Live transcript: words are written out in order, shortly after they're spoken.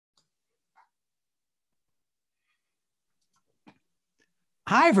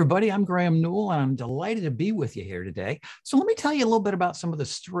Hi, everybody. I'm Graeme Newell, and I'm delighted to be with you here today. So let me tell you a little bit about some of the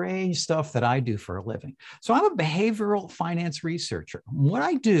strange stuff that I do for a living. So I'm a behavioral finance researcher. What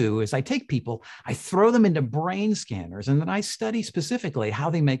I do is I take people, I throw them into brain scanners, and then I study specifically how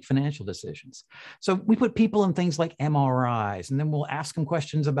they make financial decisions. So we put people in things like MRIs, and then we'll ask them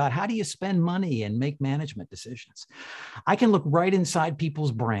questions about how do you spend money and make management decisions. I can look right inside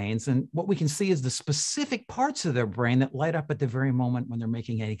people's brains, and what we can see is the specific parts of their brain that light up at the very moment when they're making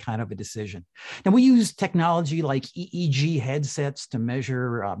any kind of a decision. Now, we use technology like EEG headsets to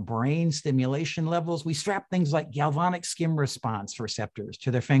measure brain stimulation levels. We strap things like galvanic skin response receptors to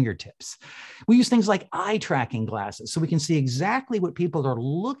their fingertips. We use things like eye tracking glasses so we can see exactly what people are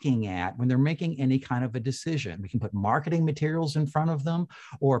looking at when they're making any kind of a decision. We can put marketing materials in front of them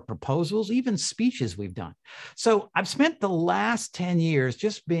or proposals, even speeches we've done. So I've spent the last 10 years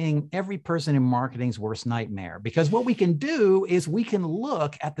just being every person in marketing's worst nightmare, because what we can do is we can look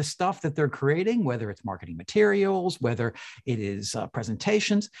at the stuff that they're creating, whether it's marketing materials, whether it is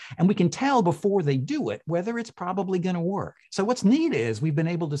presentations, and we can tell before they do it whether it's probably going to work. So what's neat is we've been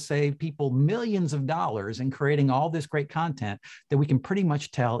able to save people millions of dollars in creating all this great content that we can pretty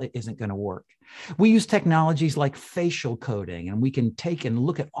much tell it isn't going to work. We use technologies like facial coding, and we can take and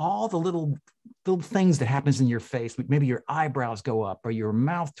look at all the little things that happens in your face. Maybe your eyebrows go up or your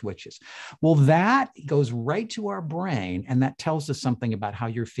mouth twitches. Well, that goes right to our brain, and that tells us something about how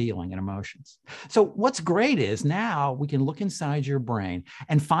you're feeling and emotions. So what's great is now we can look inside your brain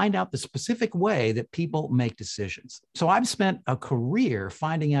and find out the specific way that people make decisions. So I've spent a career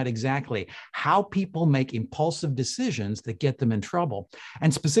finding out exactly how people make impulsive decisions that get them in trouble,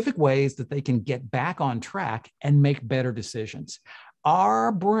 and specific ways that they can get back on track and make better decisions.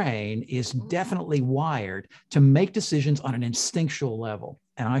 Our brain is definitely wired to make decisions on an instinctual level,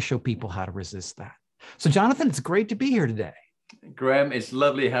 and I show people how to resist that. So, Jonathan, it's great to be here today. Graeme, it's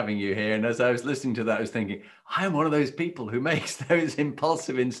lovely having you here. And as I was listening to that, I was thinking, I'm one of those people who makes those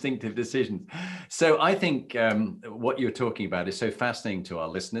impulsive, instinctive decisions. So I think what you're talking about is so fascinating to our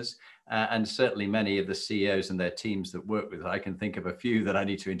listeners, and certainly many of the CEOs and their teams that work with. I can think of a few that I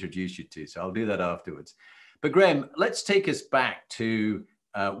need to introduce you to, so I'll do that afterwards. But Graeme, let's take us back to,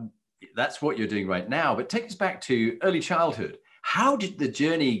 that's what you're doing right now, but take us back to early childhood. How did the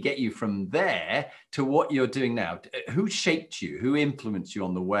journey get you from there to what you're doing now? Who shaped you? Who influenced you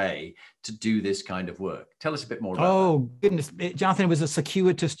on the way to do this kind of work? Tell us a bit more about that. Oh, goodness. Jonathan, it was a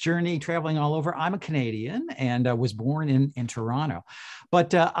circuitous journey traveling all over. I'm a Canadian and was born in Toronto.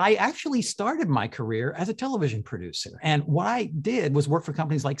 But I actually started my career as a television producer. And what I did was work for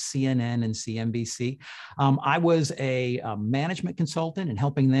companies like CNN and CNBC. I was a management consultant and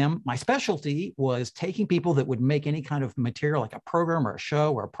helping them. My specialty was taking people that would make any kind of material, like a program or a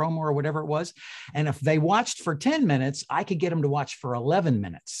show or a promo or whatever it was. And if they watched for 10 minutes, I could get them to watch for 11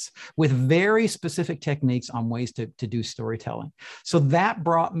 minutes with very specific techniques on ways to do storytelling. So that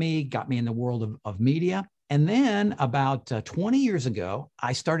got me in the world of media. And then about 20 years ago,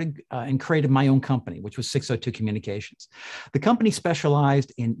 I started and created my own company, which was 602 Communications. The company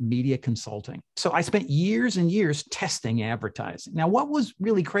specialized in media consulting. So I spent years and years testing advertising. Now, what was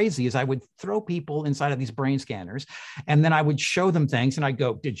really crazy is I would throw people inside of these brain scanners, and then I would show them things, and I'd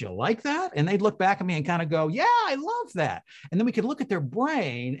go, "Did you like that?" And they'd look back at me and kind of go, "Yeah, I love that." And then we could look at their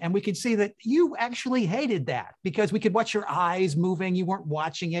brain, and we could see that you actually hated that, because we could watch your eyes moving. You weren't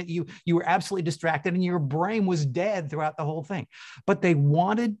watching it. You were absolutely distracted, and your brain was dead throughout the whole thing. But they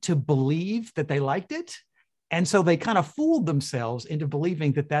wanted to believe that they liked it. And so they kind of fooled themselves into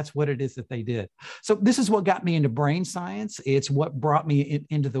believing that that's what it is that they did. So this is what got me into brain science. It's what brought me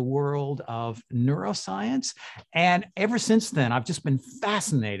into the world of neuroscience. And ever since then, I've just been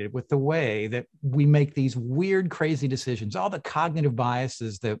fascinated with the way that we make these weird, crazy decisions, all the cognitive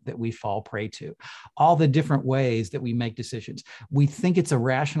biases that we fall prey to, all the different ways that we make decisions. We think it's a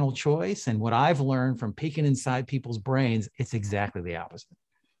rational choice. And what I've learned from peeking inside people's brains, it's exactly the opposite.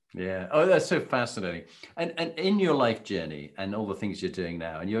 Yeah. Oh, that's so fascinating. And in your life journey and all the things you're doing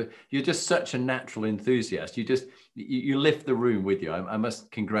now, and you're just such a natural enthusiast. You lift the room with you. I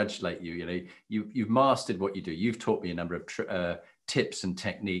must congratulate you. You know, you've mastered what you do. You've taught me a number of tips and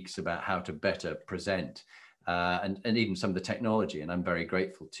techniques about how to better present, and even some of the technology. And I'm very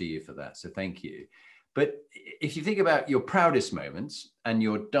grateful to you for that. So thank you. But if you think about your proudest moments and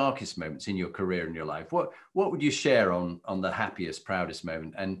your darkest moments in your career and your life, what would you share on the happiest, proudest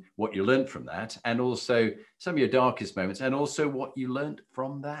moment and what you learned from that, and also some of your darkest moments and also what you learned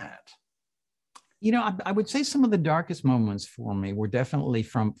from that? I would say some of the darkest moments for me were definitely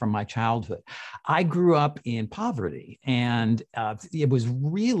from my childhood. I grew up in poverty, and it was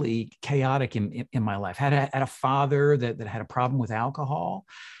really chaotic in my life. Had a father that had a problem with alcohol,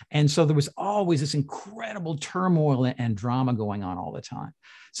 and so there was always this incredible turmoil and drama going on all the time.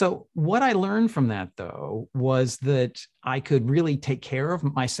 So what I learned from that, though, was that I could really take care of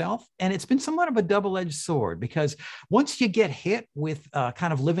myself. And it's been somewhat of a double-edged sword, because once you get hit with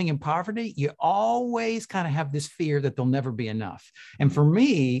kind of living in poverty, you always kind of have this fear that there'll never be enough. And for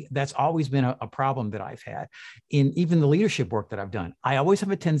me, that's always been a problem that I've had in even the leadership work that I've done. I always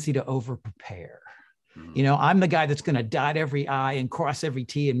have a tendency to over-prepare. I'm the guy that's going to dot every I and cross every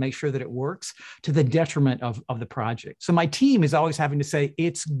T and make sure that it works, to the detriment of the project. So my team is always having to say,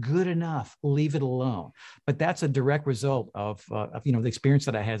 it's good enough, leave it alone. But that's a direct result of the experience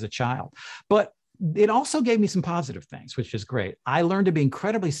that I had as a child. But it also gave me some positive things, which is great. I learned to be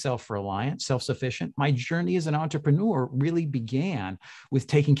incredibly self-reliant, self-sufficient. My journey as an entrepreneur really began with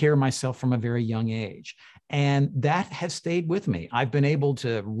taking care of myself from a very young age. And that has stayed with me. I've been able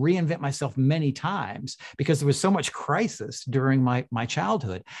to reinvent myself many times because there was so much crisis during my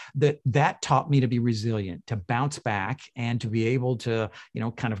childhood that taught me to be resilient, to bounce back, and to be able to,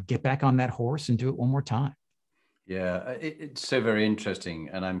 kind of get back on that horse and do it one more time. Yeah, it's so very interesting,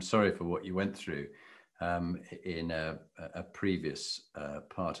 and I'm sorry for what you went through in a previous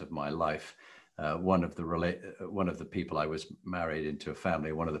part of my life. One of the people I was married into a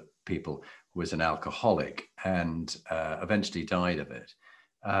family. One of the people was an alcoholic and eventually died of it.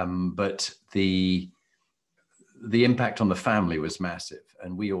 But the impact on the family was massive,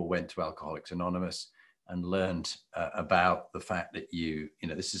 and we all went to Alcoholics Anonymous and learned about the fact that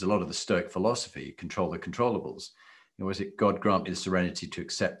this is a lot of the Stoic philosophy: control the controllables. Was it God grant me the serenity to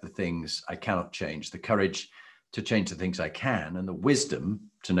accept the things I cannot change, the courage to change the things I can, and the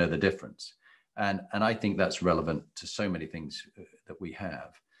wisdom to know the difference. And I think that's relevant to so many things that we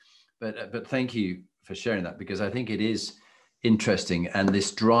have. But thank you for sharing that, because I think it is interesting, and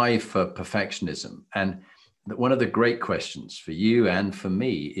this drive for perfectionism. And one of the great questions for you and for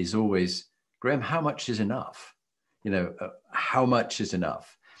me is always, Graeme, how much is enough? How much is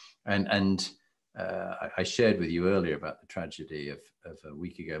enough? And I shared with you earlier about the tragedy of a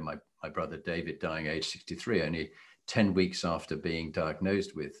week ago, my brother David dying age 63, only 10 weeks after being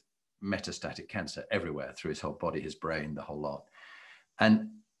diagnosed with metastatic cancer everywhere through his whole body, his brain, the whole lot. And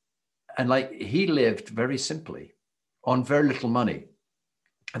like, he lived very simply on very little money,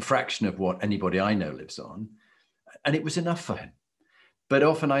 a fraction of what anybody I know lives on. And it was enough for him. But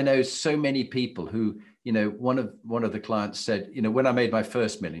often I know so many people who, one of the clients said, when I made my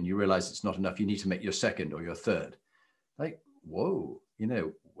first million, you realize it's not enough. You need to make your second or your third. Like, whoa,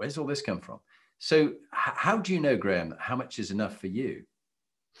 where's all this come from? So how do you know, Graeme, how much is enough for you?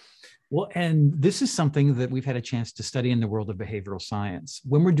 Well, and this is something that we've had a chance to study in the world of behavioral science.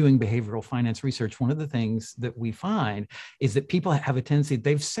 When we're doing behavioral finance research, one of the things that we find is that people have a tendency,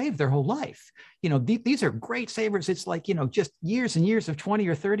 they've saved their whole life. These are great savers. It's like, just years and years of 20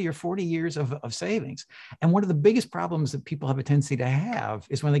 or 30 or 40 years of savings. And one of the biggest problems that people have a tendency to have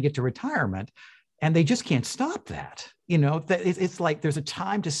is when they get to retirement and they just can't stop that. It's like there's a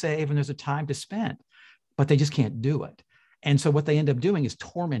time to save and there's a time to spend, but they just can't do it. And so what they end up doing is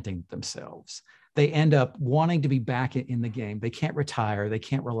tormenting themselves. They end up wanting to be back in the game. They can't retire. They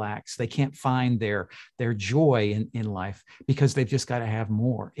can't relax. They can't find their joy in life because they've just got to have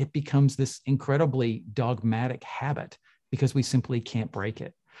more. It becomes this incredibly dogmatic habit because we simply can't break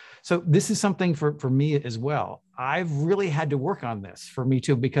it. So this is something for me as well. I've really had to work on this for me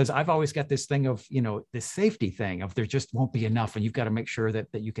too, because I've always got this thing of, this safety thing of there just won't be enough and you've got to make sure that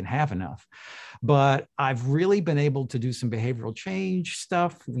you can have enough. But I've really been able to do some behavioral change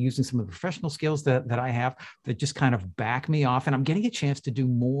stuff using some of the professional skills that I have that just kind of back me off. And I'm getting a chance to do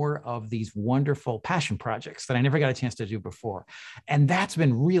more of these wonderful passion projects that I never got a chance to do before. And that's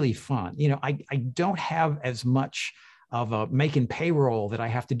been really fun. I don't have as much of making payroll that I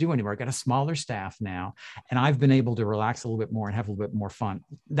have to do anymore. I got a smaller staff now, and I've been able to relax a little bit more and have a little bit more fun.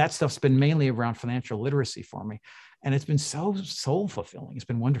 That stuff's been mainly around financial literacy for me, and it's been so soul fulfilling. It's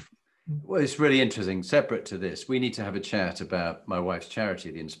been wonderful. Well, it's really interesting. Separate to this, we need to have a chat about my wife's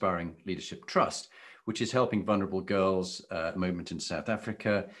charity, the Inspiring Leadership Trust, which is helping vulnerable girls at the moment in South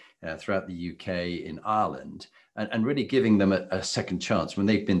Africa, throughout the UK, in Ireland, and really giving them a second chance when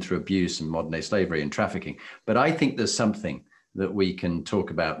they've been through abuse and modern day slavery and trafficking. But I think there's something that we can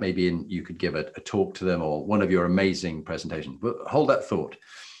talk about. Maybe you could give a talk to them or one of your amazing presentations. But hold that thought,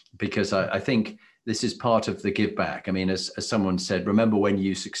 because I think this is part of the give back. I mean, as someone said, remember when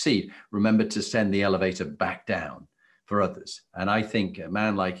you succeed, remember to send the elevator back down for others. And I think a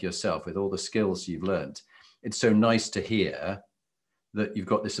man like yourself, with all the skills you've learned, it's so nice to hear that you've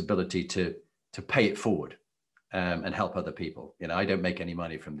got this ability to pay it forward and help other people. You know, I don't make any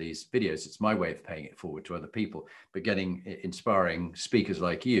money from these videos. It's my way of paying it forward to other people, but getting inspiring speakers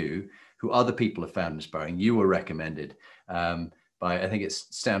like you, who other people have found inspiring. You were recommended by, I think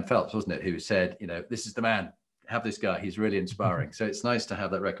it's Stan Phelps, wasn't it, who said, you know, this is the man, have this guy, he's really inspiring. So it's nice to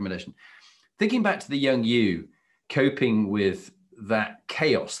have that recommendation. Thinking back to the young you, coping with that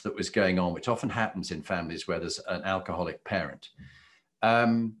chaos that was going on, which often happens in families where there's an alcoholic parent.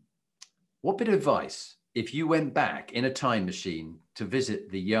 What bit of advice, if you went back in a time machine to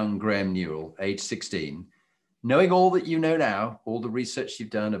visit the young Graeme Newell, age 16, knowing all that you know now, all the research you've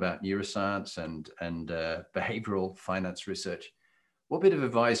done about neuroscience and behavioral finance research, what bit of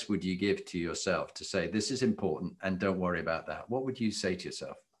advice would you give to yourself to say, this is important and don't worry about that? What would you say to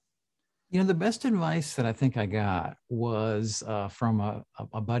yourself? You know, the best advice that I think I got was from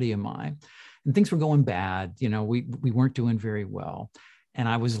a buddy of mine, and things were going bad. You know, we weren't doing very well. And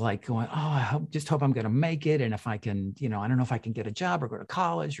I was like going, oh, I just hope I'm going to make it. And if I can, you know, I don't know if I can get a job or go to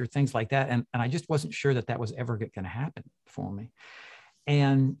college or things like that. And I just wasn't sure that was ever going to happen for me.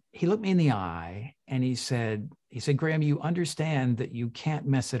 And he looked me in the eye and he said, Graeme, you understand that you can't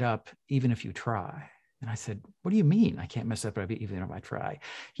mess it up even if you try. And I said, what do you mean I can't mess up even if I try?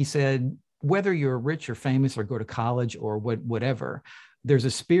 He said, whether you're rich or famous or go to college or whatever, there's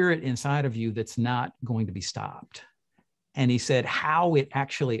a spirit inside of you that's not going to be stopped. And he said how it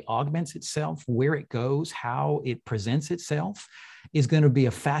actually augments itself, where it goes, how it presents itself is going to be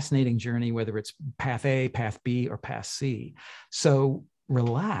a fascinating journey, whether it's path A, path B, or path C. So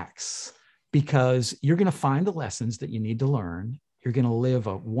relax, because you're going to find the lessons that you need to learn. You're going to live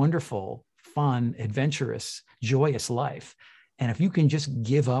a wonderful, fun, adventurous, joyous life. And if you can just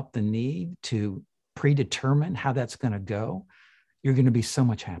give up the need to predetermine how that's going to go, you're going to be so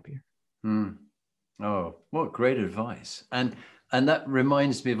much happier. Mm. Oh, what great advice. And that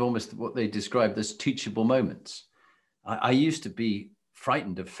reminds me of almost what they described as teachable moments. I used to be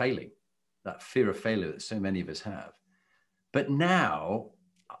frightened of failing, that fear of failure that so many of us have. But now,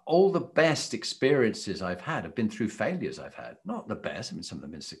 all the best experiences I've had have been through failures I've had. Not the best, I mean, some of them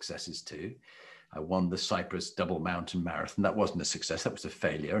have been successes too. I won the Cyprus Double Mountain Marathon. That wasn't a success, that was a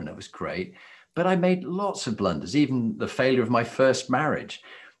failure, and that was great. But I made lots of blunders, even the failure of my first marriage.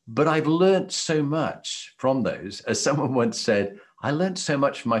 But I've learned so much from those. As someone once said, I learned so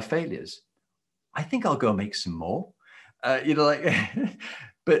much from my failures. I think I'll go make some more. You know, like,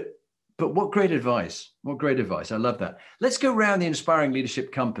 but what great advice. What great advice. I love that. Let's go around the Inspiring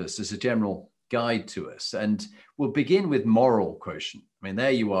Leadership Compass as a general guide to us. And we'll begin with moral quotient. I mean,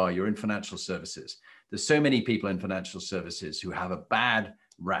 there you are, you're in financial services. There's so many people in financial services who have a bad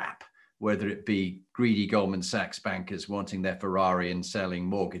rap, whether it be greedy Goldman Sachs bankers wanting their Ferrari and selling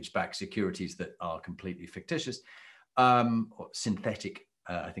mortgage-backed securities that are completely fictitious, or synthetic,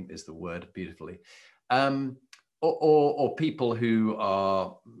 I think there's the word beautifully, or people who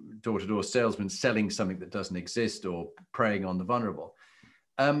are door-to-door salesmen selling something that doesn't exist or preying on the vulnerable.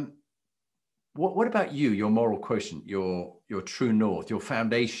 What about you, your moral quotient, your true north, your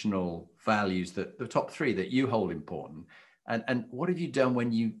foundational values, that the top three that you hold important? And what have you done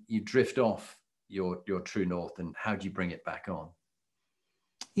when you drift off your true north, and how do you bring it back on?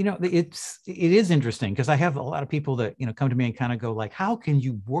 You know, it is interesting, because I have a lot of people that, you know, come to me and kind of go like, how can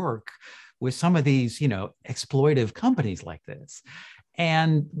you work with some of these, you know, exploitive companies like this?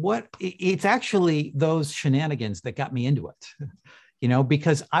 And it's actually those shenanigans that got me into it, you know,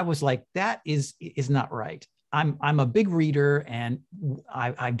 because I was like, that is not right. I'm a big reader, and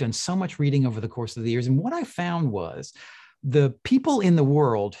I've done so much reading over the course of the years. And what I found was the people in the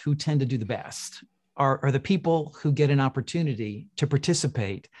world who tend to do the best are the people who get an opportunity to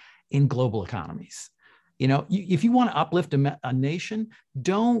participate in global economies. You know, if you want to uplift a nation,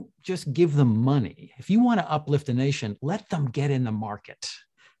 don't just give them money. If you want to uplift a nation, let them get in the market,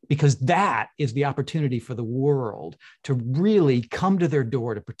 because that is the opportunity for the world to really come to their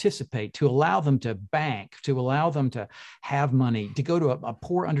door, to participate, to allow them to bank, to allow them to have money, to go to a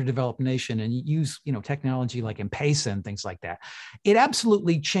poor, underdeveloped nation and use, you know, technology like M-Pesa and things like that. It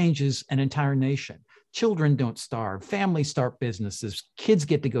absolutely changes an entire nation. Children don't starve, families start businesses, kids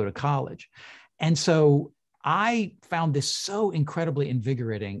get to go to college. And so I found this so incredibly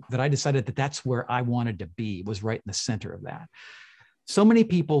invigorating that I decided that that's where I wanted to be, was right in the center of that. So many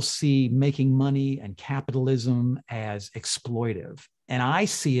people see making money and capitalism as exploitive, and I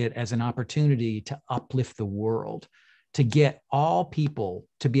see it as an opportunity to uplift the world. to get all people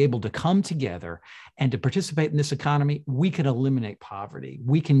to be able to come together and to participate in this economy, we can eliminate poverty.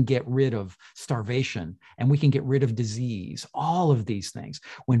 We can get rid of starvation, and we can get rid of disease, all of these things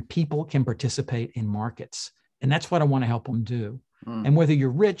when people can participate in markets. And that's what I want to help them do. And whether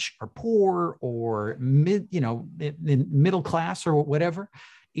you're rich or poor or middle class or whatever,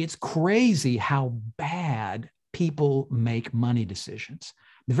 it's crazy how bad people make money decisions.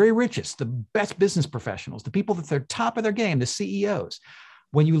 The very richest, the best business professionals, the people that they're top of their game, the CEOs,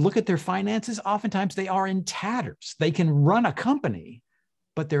 when you look at their finances, oftentimes they are in tatters. They can run a company,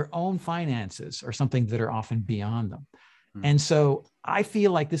 but their own finances are something that are often beyond them. And so I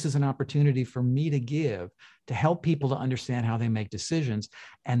feel like this is an opportunity for me to help people to understand how they make decisions.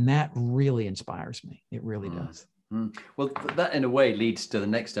 And that really inspires me. It really does. Well, that in a way leads to the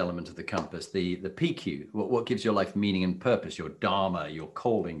next element of the compass, the PQ, what gives your life meaning and purpose, your dharma, your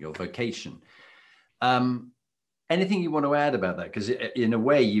calling, your vocation. Anything you want to add about that? Because in a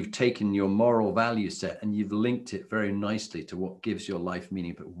way, you've taken your moral value set and you've linked it very nicely to what gives your life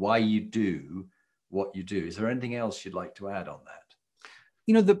meaning, but why you do what you do. Is there anything else you'd like to add on that?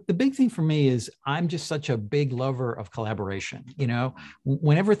 The big thing for me is I'm just such a big lover of collaboration.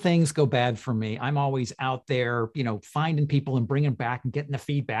 Whenever things go bad for me, I'm always out there, finding people and bringing back and getting the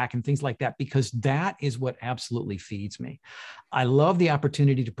feedback and things like that, because that is what absolutely feeds me. I love the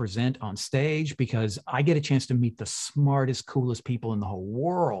opportunity to present on stage because I get a chance to meet the smartest, coolest people in the whole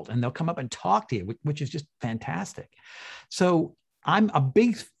world, and they'll come up and talk to you, which is just fantastic. So I'm a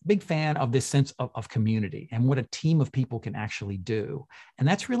big fan of this sense of community and what a team of people can actually do. And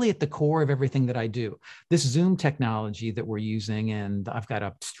that's really at the core of everything that I do. This Zoom technology that we're using, and I've got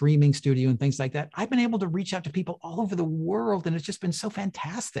a streaming studio and things like that, I've been able to reach out to people all over the world. And it's just been so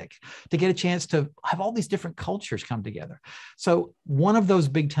fantastic to get a chance to have all these different cultures come together. So one of those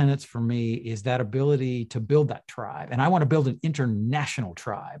big tenets for me is that ability to build that tribe. And I want to build an international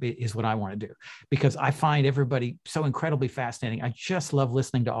tribe is what I want to do, because I find everybody so incredibly fascinating. I just love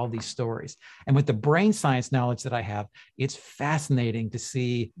listening to all these stories. And with the brain science knowledge that I have, it's fascinating to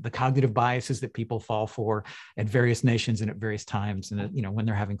see the cognitive biases that people fall for at various nations and at various times, and when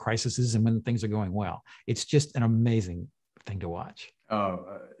they're having crises and when things are going well. It's just an amazing thing to watch.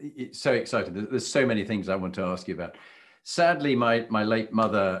 It's so exciting. There's so many things I want to ask you about. Sadly, my late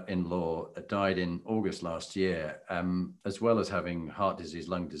mother-in-law died in August last year, as well as having heart disease,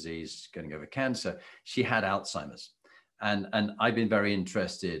 lung disease, getting over cancer. She had Alzheimer's. And I've been very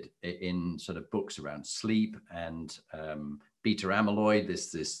interested in sort of books around sleep and beta amyloid,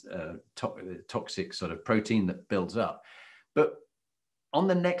 this toxic sort of protein that builds up. But on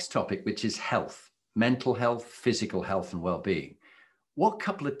the next topic, which is health, mental health, physical health, and well-being, what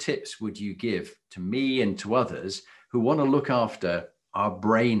couple of tips would you give to me and to others who want to look after our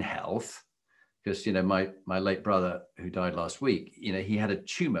brain health? Because, my late brother who died last week, he had a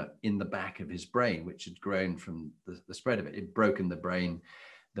tumor in the back of his brain, which had grown from the spread of it. It'd broken the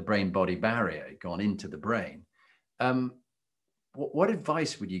brain-body barrier, it'd gone into the brain. What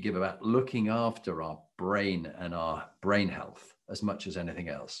advice would you give about looking after our brain and our brain health as much as anything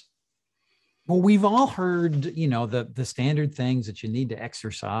else? Well, we've all heard, the standard things that you need to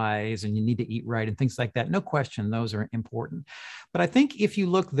exercise and you need to eat right and things like that. No question, those are important. But I think if you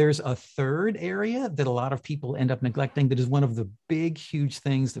look, there's a third area that a lot of people end up neglecting that is one of the big, huge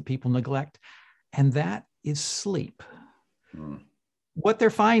things that people neglect, and that is sleep. What they're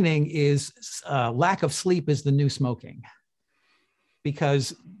finding is lack of sleep is the new smoking.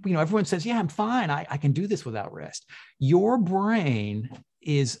 Because, everyone says, yeah, I'm fine. I can do this without rest. Your brain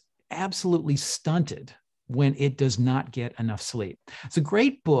is absolutely stunted when it does not get enough sleep. It's a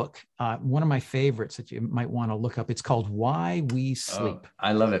great book, one of my favorites that you might want to look up. It's called Why We Sleep. Oh,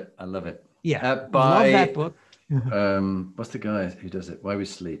 I love it. Yeah, by, love that book. What's the guy who does it? Why We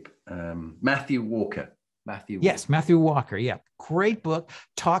Sleep? Matthew Walker. Yes, Matthew Walker. Yeah, great book.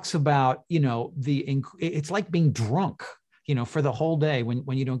 Talks about, it's like being drunk, for the whole day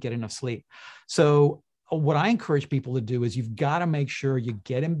when you don't get enough sleep. So what I encourage people to do is you've got to make sure you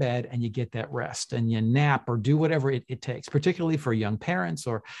get in bed and you get that rest and you nap or do whatever it takes, particularly for young parents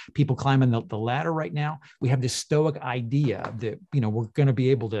or people climbing the ladder right now. We have this stoic idea that, we're going to be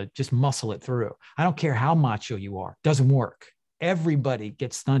able to just muscle it through. I don't care how macho you are. Doesn't work. Everybody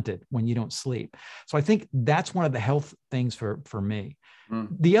gets stunted when you don't sleep. So I think that's one of the health things for me.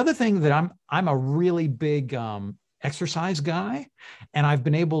 The other thing that I'm a really big exercise guy, and I've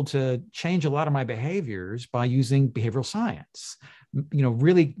been able to change a lot of my behaviors by using behavioral science.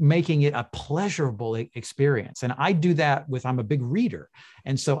 really making it a pleasurable experience. And I do that I'm a big reader.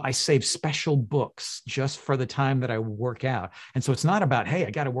 And so I save special books just for the time that I work out. And so it's not about, hey,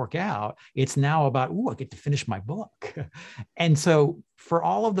 I got to work out. It's now about, I get to finish my book. And so for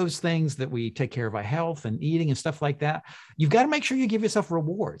all of those things that we take care of our health and eating and stuff like that, you've got to make sure you give yourself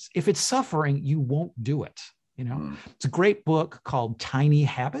rewards. If it's suffering, you won't do it. It's a great book called Tiny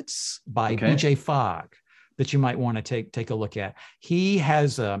Habits by BJ Fogg that you might want to take a look at. He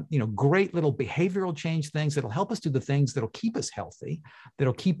has, great little behavioral change things that'll help us do the things that'll keep us healthy,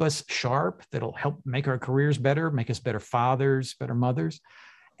 that'll keep us sharp, that'll help make our careers better, make us better fathers, better mothers.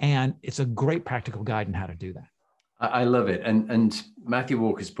 And it's a great practical guide on how to do that. I love it. And Matthew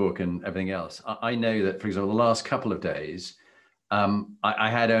Walker's book and everything else. I know that, for example, the last couple of days, I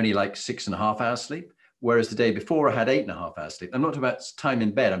had only like 6.5 hours sleep. Whereas the day before I had 8.5 hours sleep. I'm not talking about time in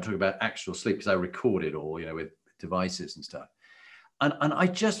bed. I'm talking about actual sleep because I record it all, with devices and stuff. And I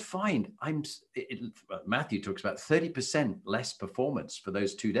just find Matthew talks about 30% less performance for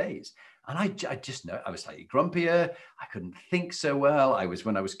those 2 days. And I just know I was slightly grumpier. I couldn't think so well.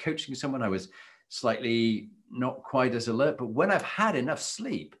 When I was coaching someone, I was slightly not quite as alert. But when I've had enough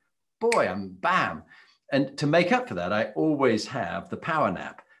sleep, boy, I'm bam. And to make up for that, I always have the power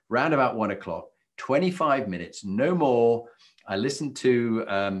nap round about 1 o'clock. 25 minutes, no more. I listened to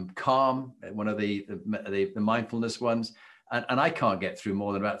Calm, one of the mindfulness ones, and I can't get through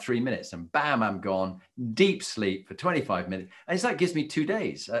more than about 3 minutes, and bam, I'm gone. Deep sleep for 25 minutes, and it's like gives me 2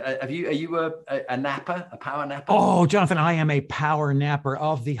 days. Are you a napper, a power napper? Oh, Jonathan, I am a power napper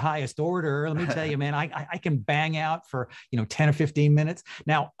of the highest order. Let me tell you, man, I can bang out for 10 or 15 minutes.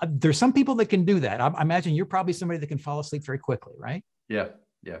 Now, there's some people that can do that. I imagine you're probably somebody that can fall asleep very quickly, right? Yeah.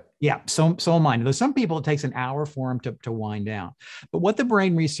 So am I. There's some people it takes an hour for them to wind down. But what the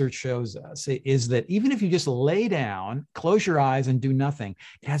brain research shows us is that even if you just lay down, close your eyes and do nothing,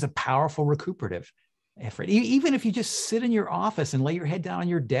 it has a powerful recuperative effort. Even if you just sit in your office and lay your head down on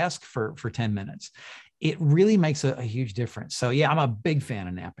your desk for 10 minutes, it really makes a huge difference. So yeah, I'm a big fan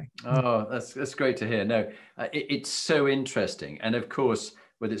of napping. Oh, that's great to hear. No, it's so interesting. And of course,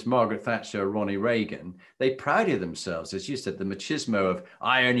 whether it's Margaret Thatcher or Ronnie Reagan, they prided themselves, as you said, the machismo of,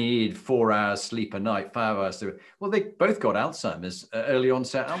 I only need 4 hours sleep a night, 5 hours. Well, they both got Alzheimer's, early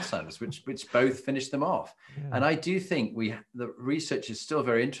onset Alzheimer's, which both finished them off. Yeah. And I do think the research is still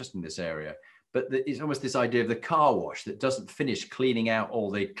very interesting in this area, but it's almost this idea of the car wash that doesn't finish cleaning out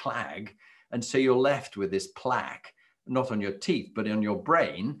all the clag. And so you're left with this plaque, not on your teeth, but on your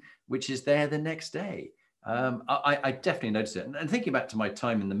brain, which is there the next day. I definitely noticed it. And thinking back to my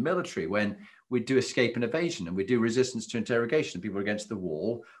time in the military, when we do escape and evasion and we do resistance to interrogation, people are against the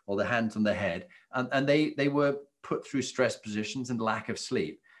wall or their hands on their head, and they were put through stress positions and lack of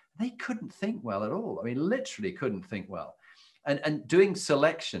sleep. They couldn't think well at all. I mean, literally couldn't think well. And doing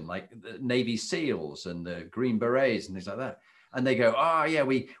selection, like the Navy SEALs and the Green Berets and things like that. And they go,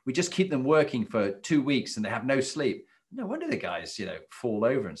 we just keep them working for 2 weeks and they have no sleep. No wonder the guys, fall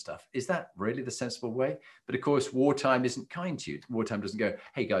over and stuff. Is that really the sensible way? But of course, wartime isn't kind to you. Wartime doesn't go,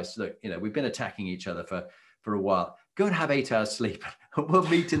 hey guys, look, we've been attacking each other for a while. Go and have 8 hours sleep. We'll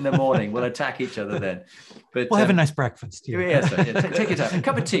meet in the morning. We'll attack each other then. But we'll have a nice breakfast. Yeah, take it out. A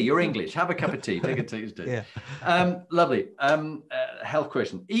cup of tea. You're English. Have a cup of tea. Take a tea. Yeah. Lovely. Health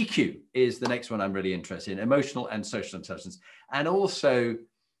question. EQ is the next one I'm really interested in. Emotional and social intelligence. And also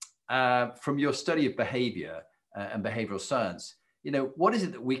from your study of behavior, and behavioral science, what is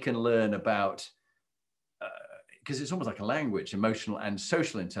it that we can learn about, because it's almost like a language, emotional and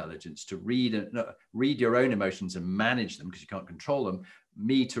social intelligence, to read your own emotions and manage them because you can't control them,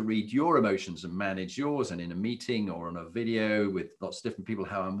 me to read your emotions and manage yours, and in a meeting or on a video with lots of different people,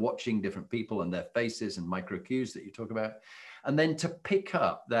 how I'm watching different people and their faces and micro cues that you talk about, and then to pick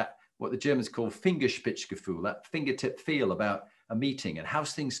up that, what the Germans call Fingerspitzgefühl, that fingertip feel about a meeting and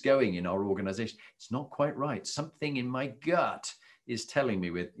how's things going in our organization. It's not quite right. Something in my gut is telling me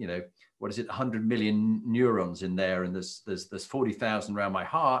with, 100 million neurons in there, and there's 40,000 around my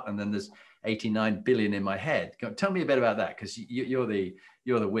heart, and then there's 89 billion in my head. Tell me a bit about that, because you're the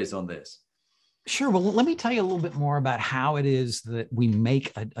whiz on this. Sure. Well, let me tell you a little bit more about how it is that we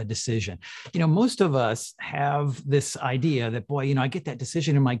make a decision. Most of us have this idea that, boy, I get that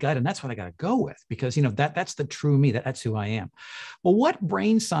decision in my gut and that's what I got to go with because, that's the true me, that's who I am. Well, what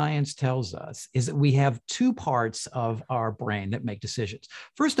brain science tells us is that we have two parts of our brain that make decisions.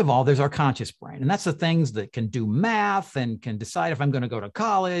 First of all, there's our conscious brain, and that's the things that can do math and can decide if I'm going to go to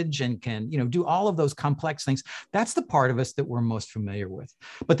college and can, do all of those complex things. That's the part of us that we're most familiar with.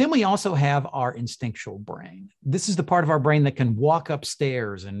 But then we also have our our instinctual brain. This is the part of our brain that can walk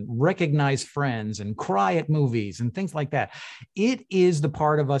upstairs and recognize friends and cry at movies and things like that. It is the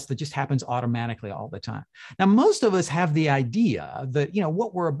part of us that just happens automatically all the time. Now, most of us have the idea that,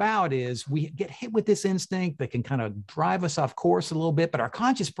 what we're about is we get hit with this instinct that can kind of drive us off course a little bit, but our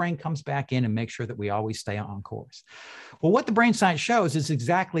conscious brain comes back in and makes sure that we always stay on course. Well, what the brain science shows is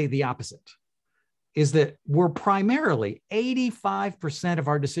exactly the opposite. Is that we're primarily 85% of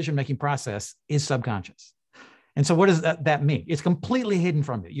our decision-making process is subconscious. And so what does that mean? It's completely hidden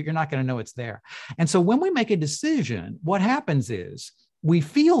from you. You're not going to know it's there. And so when we make a decision, what happens is we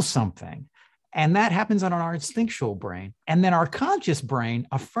feel something, and that happens on our instinctual brain. And then our conscious brain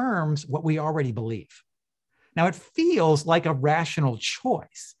affirms what we already believe. Now, it feels like a rational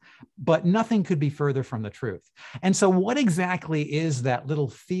choice, but nothing could be further from the truth. And so what exactly is that little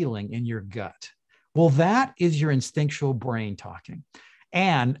feeling in your gut? Well, that is your instinctual brain talking.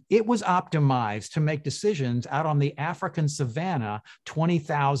 And it was optimized to make decisions out on the African savanna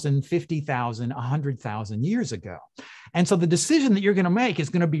 20,000, 50,000, 100,000 years ago. And so the decision that you're going to make is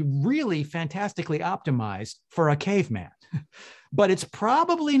going to be really fantastically optimized for a caveman. But it's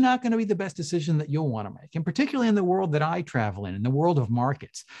probably not going to be the best decision that you'll want to make. And particularly in the world that I travel in the world of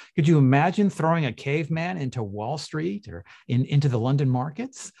markets. Could you imagine throwing a caveman into Wall Street or into the London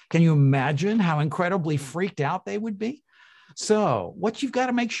markets? Can you imagine how incredibly freaked out they would be? So what you've got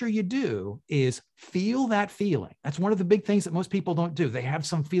to make sure you do is feel that feeling. That's one of the big things that most people don't do. They have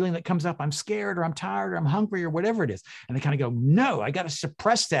some feeling that comes up, I'm scared or I'm tired or I'm hungry or whatever it is. And they kind of go, no, I got to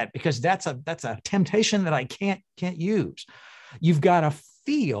suppress that because that's a temptation that I can't use. You've got to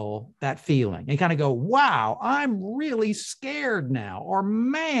feel that feeling and kind of go, wow, I'm really scared now. Or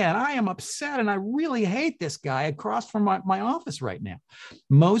man, I am upset and I really hate this guy across from my office right now.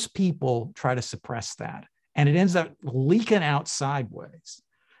 Most people try to suppress that and it ends up leaking out sideways.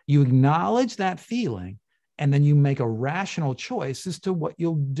 You acknowledge that feeling and then you make a rational choice as to what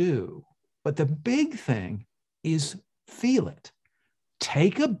you'll do. But the big thing is feel it.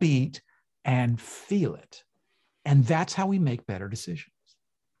 Take a beat and feel it. And that's how we make better decisions.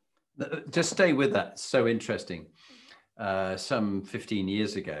 Just stay with that. So interesting. Some 15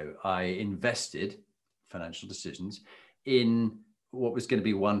 years ago, I invested financial decisions in what was going to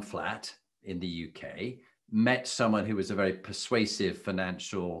be one flat in the UK, met someone who was a very persuasive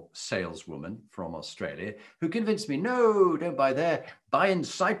financial saleswoman from Australia who convinced me, no, don't buy there, buy in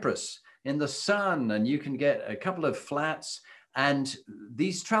Cyprus in the sun and you can get a couple of flats and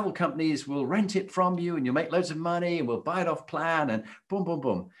these travel companies will rent it from you and you'll make loads of money and we'll buy it off plan and boom, boom,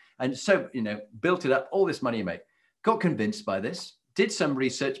 boom. And so, built it up, all this money you make. Got convinced by this, did some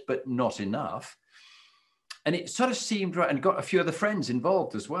research, but not enough. And it sort of seemed right and got a few other friends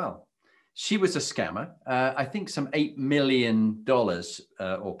involved as well. She was a scammer. I think some $8 million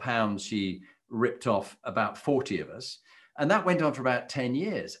or pounds she ripped off about 40 of us. And that went on for about 10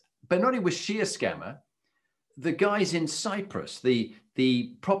 years. But not only was she a scammer, the guys in Cyprus, the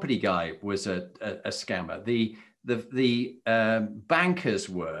property guy was a scammer. The bankers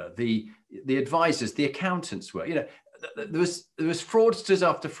were, the advisors, the accountants were. There was fraudsters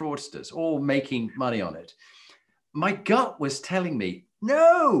after fraudsters, all making money on it. My gut was telling me,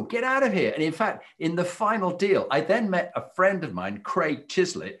 no, get out of here. And in fact, in the final deal, I then met a friend of mine, Craig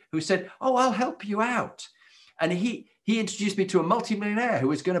Chislett, who said, oh, I'll help you out. And he introduced me to a multimillionaire who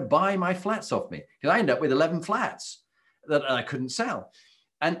was going to buy my flats off me. Because I ended up with 11 flats that I couldn't sell.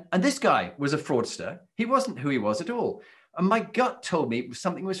 And this guy was a fraudster. He wasn't who he was at all. And my gut told me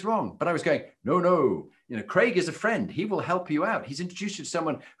something was wrong. But I was going, no. Craig is a friend. He will help you out. He's introduced you to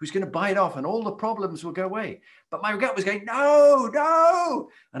someone who's going to buy it off and all the problems will go away. But my gut was going, no.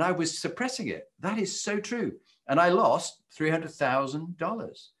 And I was suppressing it. That is so true. And I lost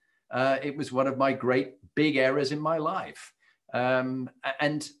 $300,000. It was one of my great big errors in my life. And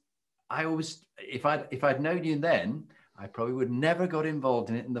I always, if I'd known you then, I probably would never got involved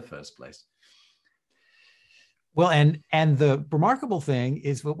in it in the first place. Well, and the remarkable thing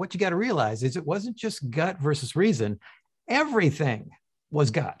is what you got to realize is it wasn't just gut versus reason. Everything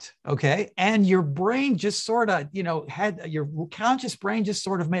was gut. Okay. And your brain just sort of, had your conscious brain just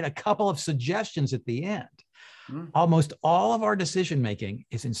sort of made a couple of suggestions at the end. Almost all of our decision-making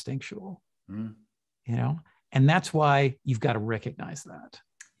is instinctual, and that's why you've got to recognize that.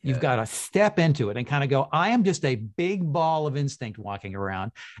 You've got to step into it and kind of go, I am just a big ball of instinct walking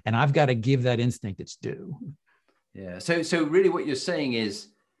around, and I've got to give that instinct its due. Yeah. So really what you're saying is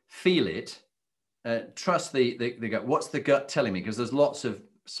feel it, trust the gut. What's the gut telling me? Because there's lots of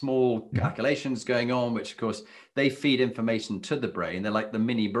small calculations going on, which of course they feed information to the brain. They're like the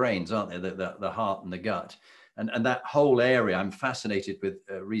mini brains, aren't they? The heart and the gut. And that whole area, I'm fascinated with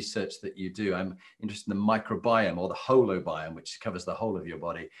research that you do. I'm interested in the microbiome or the holobiome, which covers the whole of your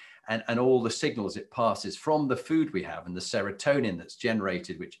body, and all the signals it passes from the food we have and the serotonin that's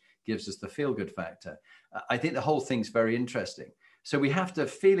generated, which gives us the feel-good factor. I think the whole thing's very interesting. So we have to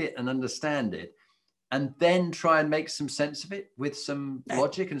feel it and understand it, and then try and make some sense of it with some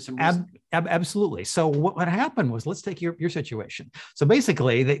logic and some wisdom. Absolutely. So what happened was, let's take your situation. So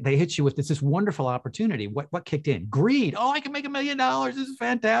basically they hit you with this wonderful opportunity. What kicked in? Greed. Oh, I can make $1 million. This is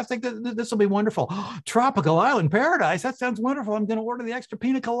fantastic. This will be wonderful. Tropical island paradise. That sounds wonderful. I'm going to order the extra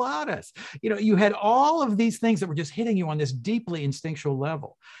pina coladas. You had all of these things that were just hitting you on this deeply instinctual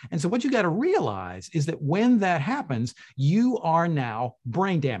level. And so what you got to realize is that when that happens, you are now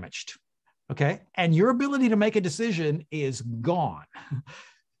brain damaged. Okay. And your ability to make a decision is gone.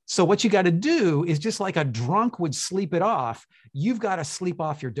 So what you got to do is, just like a drunk would sleep it off, you've got to sleep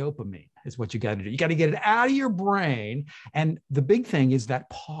off your dopamine is what you got to do. You got to get it out of your brain. And the big thing is that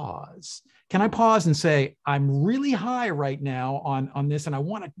pause. Can I pause and say, I'm really high right now on this, and I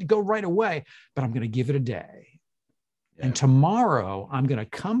want it to go right away, but I'm going to give it a day. Yeah. And tomorrow I'm going to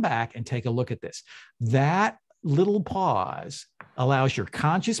come back and take a look at this. That little pause allows your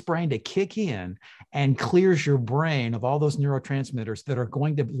conscious brain to kick in and clears your brain of all those neurotransmitters that are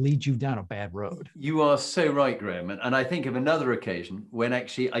going to lead you down a bad road. You are so right, Graeme. And I think of another occasion when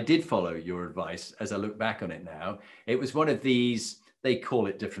actually I did follow your advice. As I look back on it now, it was one of these, they call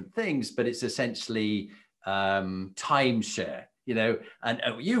it different things, but it's essentially timeshare. And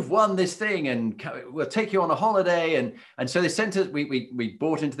you've won this thing, and we'll take you on a holiday. And so they sent us, we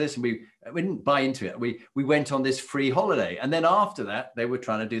bought into this, and we didn't buy into it. We went on this free holiday. And then after that, they were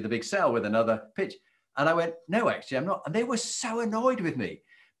trying to do the big sell with another pitch. And I went, no, actually, I'm not. And they were so annoyed with me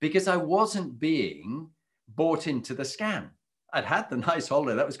because I wasn't being bought into the scam. I'd had the nice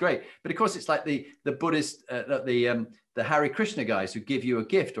holiday. That was great. But of course, it's like the Buddhist, the Hare Krishna guys who give you a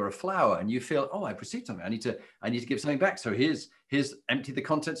gift or a flower, and you feel, oh, I've received something. I need to give something back. So here's empty the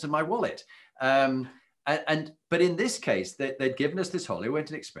contents of my wallet. But in this case, they'd given us this holiday, we went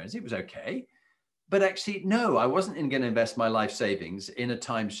and experienced it. It was okay. But actually, no, I wasn't going to invest my life savings in a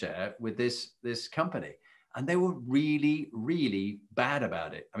timeshare with this company. And they were really, really bad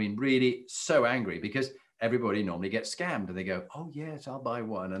about it. I mean, really so angry, because everybody normally gets scammed and they go, oh yes, I'll buy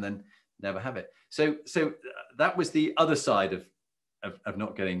one, and then never have it. So that was the other side of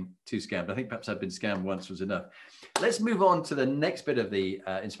not getting too scammed. I think perhaps I've been scammed once was enough. Let's move on to the next bit of the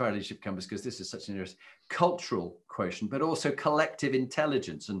Inspired Leadership Compass, because this is such an interesting cultural quotient, but also collective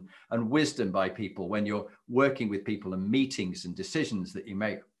intelligence and wisdom by people when you're working with people and meetings and decisions that you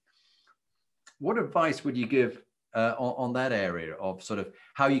make. What advice would you give on that area of sort of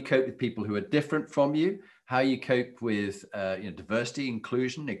how you cope with people who are different from you, how you cope with diversity,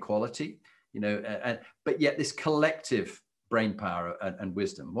 inclusion, equality, but yet this collective brain power and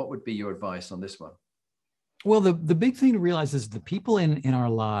wisdom? What would be your advice on this one? Well, the big thing to realize is the people in our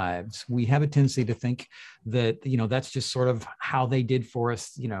lives, we have a tendency to think that, that's just sort of how they did for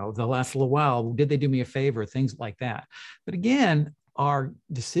us, the last little while. Did they do me a favor? Things like that. But again, our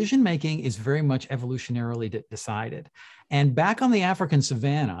decision-making is very much evolutionarily decided. And back on the African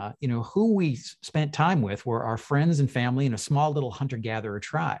savannah, who we spent time with were our friends and family in a small little hunter-gatherer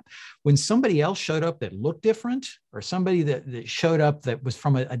tribe. When somebody else showed up that looked different, or somebody that showed up that was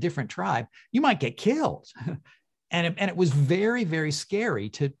from a different tribe, you might get killed. And it was very, very scary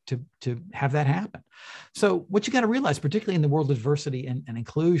to have that happen. So what you got to realize, particularly in the world of diversity and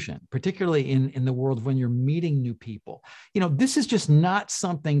inclusion, particularly in the world when you're meeting new people, this is just not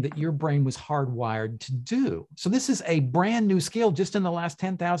something that your brain was hardwired to do. So this is a brand new skill just in the last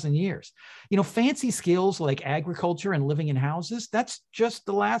 10,000 years. Fancy skills like agriculture and living in houses, that's just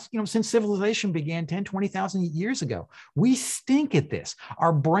the last, since civilization began 10, 20,000 years ago. We stink at this.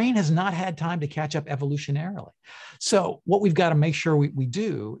 Our brain has not had time to catch up evolutionarily. So what we've got to make sure we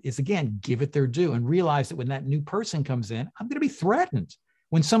do is, again, give it their due and realize that when that new person comes in, I'm going to be threatened.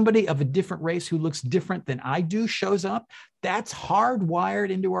 When somebody of a different race who looks different than I do shows up, that's hardwired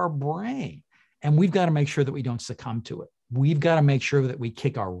into our brain. And we've got to make sure that we don't succumb to it. We've got to make sure that we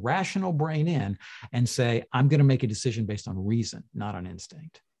kick our rational brain in and say, I'm going to make a decision based on reason, not on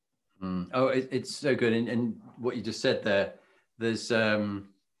instinct. Oh, it's so good. And what you just said there, there's a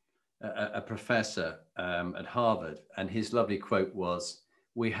professor at Harvard, and his lovely quote was,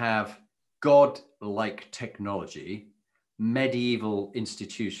 we have God-like technology, medieval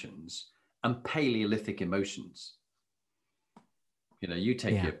institutions, and Paleolithic emotions. You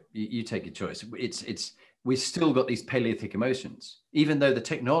take your choice. We've still got these Paleolithic emotions, even though the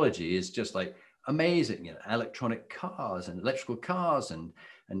technology is just like amazing. Electronic cars and electrical cars and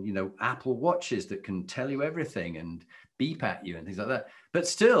and, you know, Apple watches that can tell you everything and beep at you and things like that. But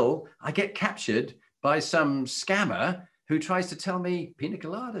still, I get captured by some scammer who tries to tell me pina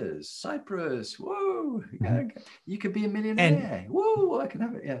coladas, Cyprus, whoa, you could be a millionaire. Whoa, I can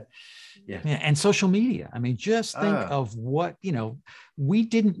have it. Yeah. And social media. I mean, just think of what, you know, we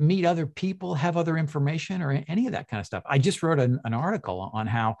didn't meet other people, have other information or any of that kind of stuff. I just wrote an article on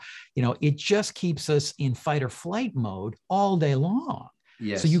how, you know, it just keeps us in fight or flight mode all day long.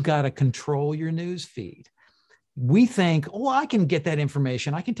 Yes. So you got to control your news feed. We think, oh, I can get that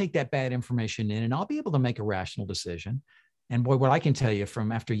information. I can take that bad information in and I'll be able to make a rational decision. And boy, what I can tell you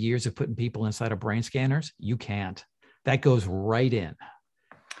from after years of putting people inside of brain scanners, you can't. That goes right in.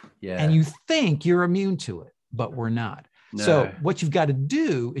 Yeah. And you think you're immune to it, but we're not. No. So what you've got to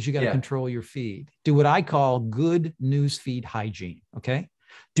do is you got to control your feed. Do what I call good news feed hygiene. Okay.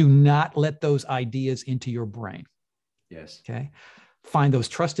 Do not let those ideas into your brain. Yes. Okay. Find those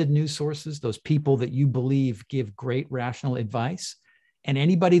trusted news sources, those people that you believe give great rational advice. And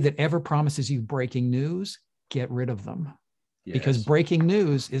anybody that ever promises you breaking news, get rid of them. Yes. Because breaking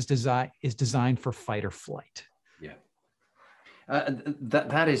news is designed for fight or flight. Yeah.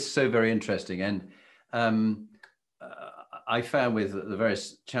 That is so very interesting. And I found with the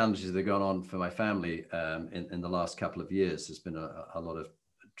various challenges that have gone on for my family in the last couple of years, there's been a lot of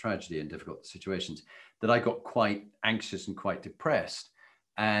tragedy and difficult situations, that I got quite anxious and quite depressed.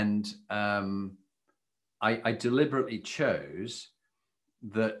 And I deliberately chose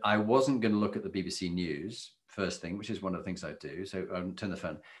that I wasn't going to look at the BBC News first thing, which is one of the things I do. So I turn the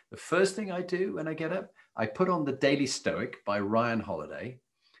phone. The first thing I do when I get up, I put on The Daily Stoic by Ryan Holiday.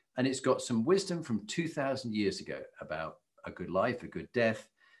 And it's got some wisdom from 2,000 years ago about a good life, a good death,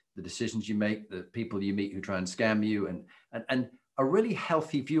 the decisions you make, the people you meet who try and scam you, and a really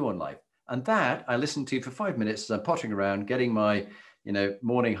healthy view on life. And that I listen to for 5 minutes as I'm pottering around, getting my, you know,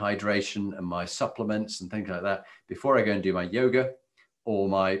 morning hydration and my supplements and things like that before I go and do my yoga,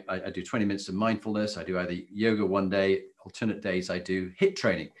 or I do 20 minutes of mindfulness. I do either yoga one day, alternate days I do HIIT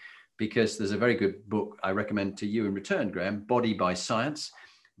training, because there's a very good book I recommend to you in return, Graeme, Body by Science,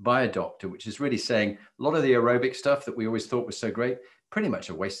 by a doctor, which is really saying a lot of the aerobic stuff that we always thought was so great, pretty much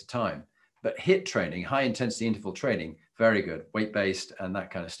a waste of time. But HIIT training, high intensity interval training, very good, weight-based and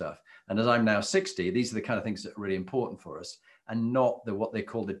that kind of stuff. And as I'm now 60, these are the kind of things that are really important for us, and not what they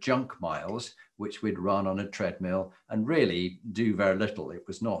call the junk miles, which we'd run on a treadmill and really do very little. It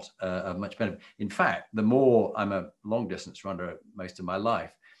was not a much benefit. In fact, the more, I'm a long distance runner most of my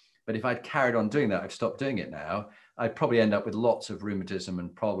life, but if I'd carried on doing that, I've stopped doing it now, I'd probably end up with lots of rheumatism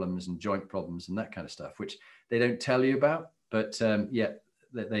and problems and joint problems and that kind of stuff, which they don't tell you about, but yet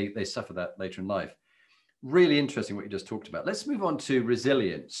they suffer that later in life. Really interesting what you just talked about. Let's move on to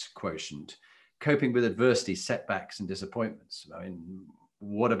resilience quotient, coping with adversity, setbacks, and disappointments. I mean,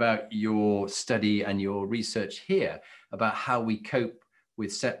 what about your study and your research here about how we cope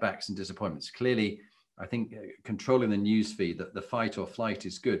with setbacks and disappointments? Clearly, I think controlling the news feed, that the fight or flight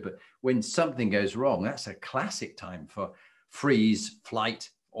is good, but when something goes wrong, that's a classic time for freeze,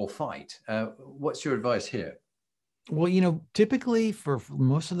 flight, or fight. What's your advice here? Well, you know, typically for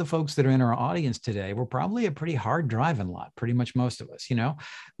most of the folks that are in our audience today, we're probably a pretty hard driving lot, pretty much most of us, you know,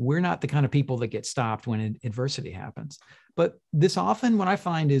 we're not the kind of people that get stopped when adversity happens. But this often what I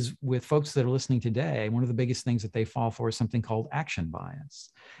find is with folks that are listening today, one of the biggest things that they fall for is something called action bias.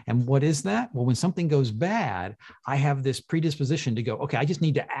 And what is that? Well, when something goes bad, I have this predisposition to go, okay, I just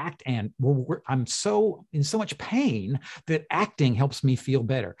need to act. And I'm so in so much pain that acting helps me feel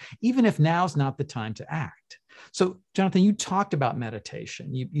better, even if now's not the time to act. So, Jonathan, you talked about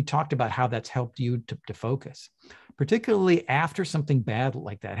meditation. You talked about how that's helped you to focus, particularly after something bad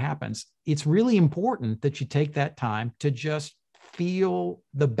like that happens. It's really important that you take that time to just feel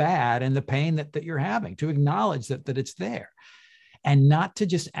the bad and the pain that you're having, to acknowledge that it's there, and not to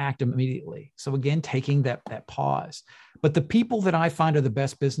just act immediately. So again, taking that pause. But the people that I find are the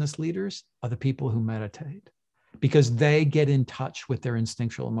best business leaders are the people who meditate, because they get in touch with their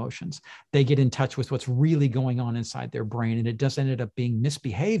instinctual emotions. They get in touch with what's really going on inside their brain. And it doesn't end up being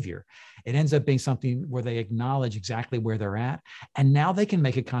misbehavior. It ends up being something where they acknowledge exactly where they're at. And now they can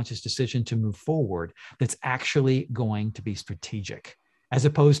make a conscious decision to move forward that's actually going to be strategic. As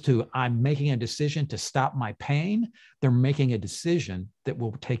opposed to, I'm making a decision to stop my pain, they're making a decision that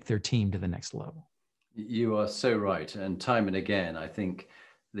will take their team to the next level. You are so right. And time and again, I think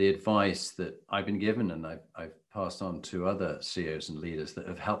the advice that I've been given and I've passed on to other CEOs and leaders that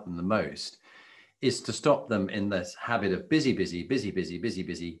have helped them the most is to stop them in this habit of busy,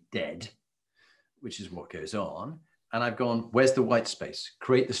 dead, which is what goes on. And I've gone, where's the white space?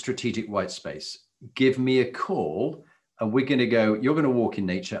 Create the strategic white space. Give me a call and we're going to go, you're going to walk in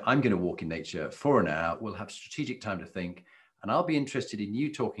nature. I'm going to walk in nature for an hour. We'll have strategic time to think. And I'll be interested in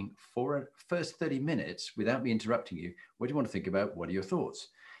you talking for the first 30 minutes without me interrupting you. What do you want to think about? What are your thoughts?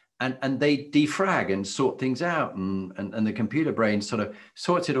 And they defrag and sort things out. And the computer brain sort of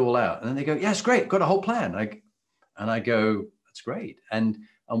sorts it all out. And then they go, yes, great. Got a whole plan. And I go, that's great. And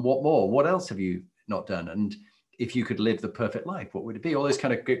what more? What else have you not done? And if you could live the perfect life, what would it be? All those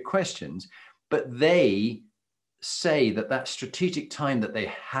kind of good questions. But they say that strategic time that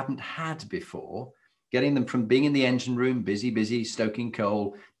they haven't had before, getting them from being in the engine room, busy, stoking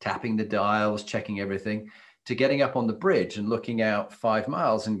coal, tapping the dials, checking everything, to getting up on the bridge and looking out 5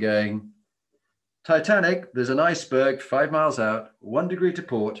 miles and going, Titanic, there's an iceberg 5 miles out, 1 degree to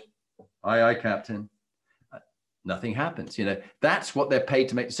port. Aye, aye, Captain. Nothing happens. That's what they're paid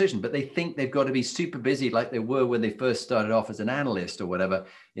to make decisions, but they think they've got to be super busy like they were when they first started off as an analyst or whatever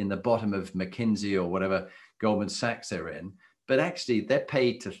in the bottom of McKinsey or whatever Goldman Sachs they're in. But actually they're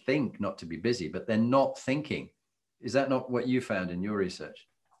paid to think, not to be busy, but they're not thinking. Is that not what you found in your research?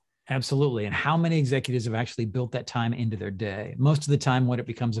 Absolutely. And how many executives have actually built that time into their day? Most of the time, what it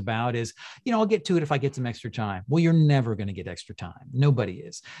becomes about is, I'll get to it if I get some extra time. Well, you're never going to get extra time. Nobody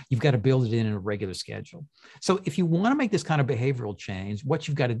is. You've got to build it in a regular schedule. So if you want to make this kind of behavioral change, what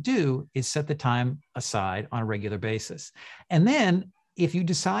you've got to do is set the time aside on a regular basis. And then if you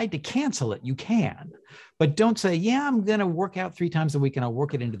decide to cancel it, you can, but don't say, yeah, I'm going to work out 3 times a week and I'll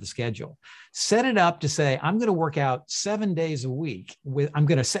work it into the schedule. Set it up to say, I'm going to work out 7 days a week. I'm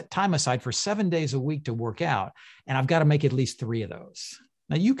going to set time aside for 7 days a week to work out. And I've got to make at least 3 of those.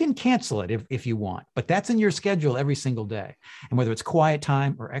 Now you can cancel it if you want, but that's in your schedule every single day. And whether it's quiet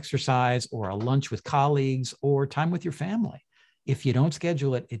time or exercise or a lunch with colleagues or time with your family, if you don't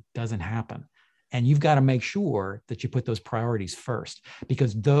schedule it, it doesn't happen. And you've got to make sure that you put those priorities first,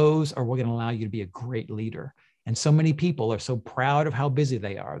 because those are what are going to allow you to be a great leader. And so many people are so proud of how busy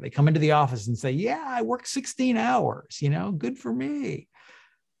they are. They come into the office and say, yeah, I work 16 hours, good for me.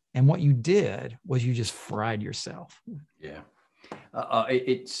 And what you did was you just fried yourself. Yeah.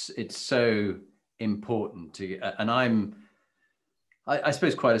 It's so important and I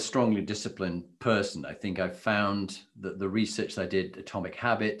suppose quite a strongly disciplined person. I think I've found that the research I did, Atomic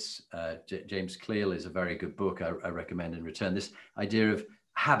Habits, James Clear is a very good book I recommend in return. This idea of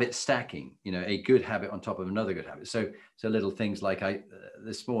habit stacking, a good habit on top of another good habit. So little things like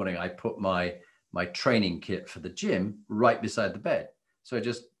this morning, I put my training kit for the gym right beside the bed. So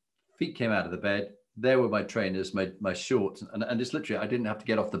just feet came out of the bed. There were my trainers, my shorts, and just literally, I didn't have to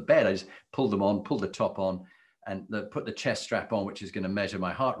get off the bed. I just pulled them on, pulled the top on, and put the chest strap on, which is going to measure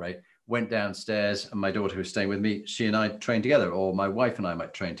my heart rate, went downstairs, and my daughter who was staying with me, she and I trained together, or my wife and I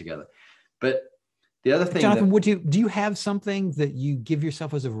might train together. But the other thing, Jonathan, do you have something that you give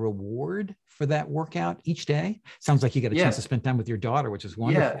yourself as a reward for that workout each day? Sounds like you get a chance to spend time with your daughter, which is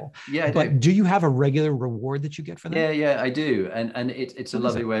wonderful. Yeah, but do you have a regular reward that you get for that? Yeah, I do. And it's a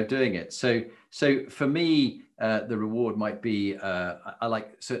lovely way of doing it. So for me, the reward might be, I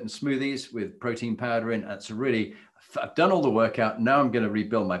like certain smoothies with protein powder in. That's I've done all the workout. Now I'm going to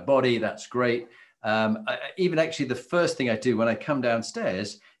rebuild my body. That's great. Even actually the first thing I do when I come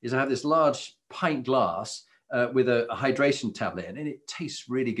downstairs is I have this large pint glass with a hydration tablet in, and it tastes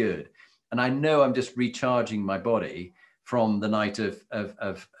really good. And I know I'm just recharging my body from the night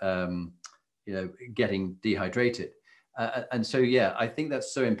of getting dehydrated. And so, I think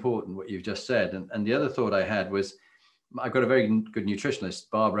that's so important what you've just said. And the other thought I had was, I've got a very good nutritionist,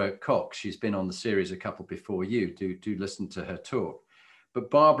 Barbara Cox. She's been on the series a couple before you. Do listen to her talk.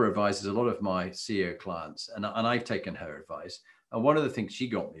 But Barbara advises a lot of my CEO clients, and I've taken her advice. And one of the things she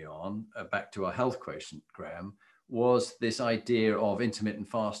got me on, back to our health quotient, Graeme, was this idea of intermittent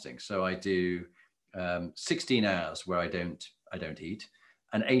fasting. So I do 16 hours where I don't eat,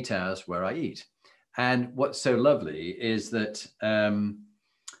 and 8 hours where I eat. And what's so lovely is that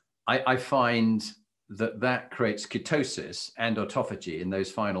I find that creates ketosis and autophagy in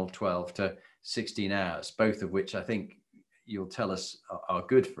those final 12 to 16 hours, both of which I think you'll tell us are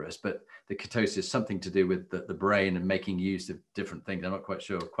good for us. But the ketosis is something to do with the brain and making use of different things. I'm not quite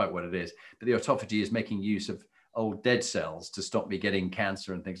sure quite what it is, but the autophagy is making use of old dead cells to stop me getting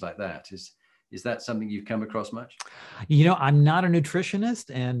cancer and things like that. Is that something you've come across much? I'm not a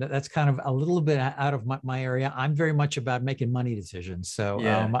nutritionist, and that's kind of a little bit out of my area. I'm very much about making money decisions. So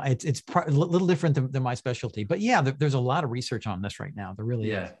it's a little different than my specialty. But there's a lot of research on this right now. There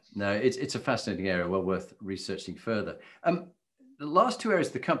really is. No, it's a fascinating area, well worth researching further. The last 2 areas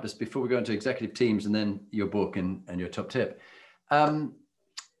of the compass before we go into executive teams and then your book and your top tip.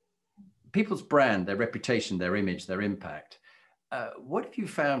 People's brand, their reputation, their image, their impact. What have you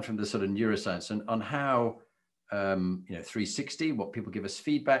found from the sort of neuroscience on how 360, what people give us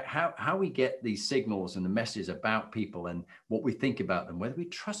feedback, how we get these signals and the messages about people and what we think about them, whether we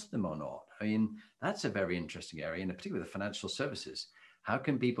trust them or not. I mean, that's a very interesting area, and particularly the financial services. How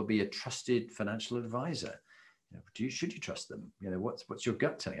can people be a trusted financial advisor? Should you trust them? What's your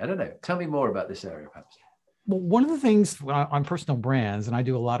gut telling? I don't know. Tell me more about this area, perhaps. Well, one of the things on personal brands, and I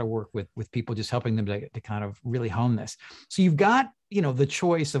do a lot of work with people, just helping them to kind of really hone this. So you've got, the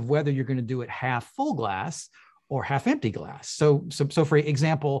choice of whether you're going to do it half full glass or half empty glass. So for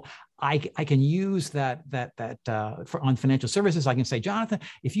example, I can use that for on financial services. I can say, Jonathan,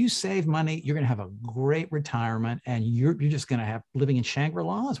 if you save money, you're going to have a great retirement, and you're just going to have living in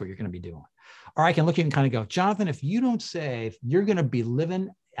Shangri-La is what you're going to be doing. Or I can look at you and kind of go, Jonathan, if you don't save, you're going to be living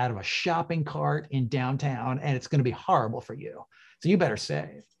out of a shopping cart in downtown, and it's going to be horrible for you. So you better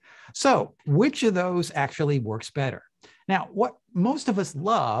save. So which of those actually works better? Now, what most of us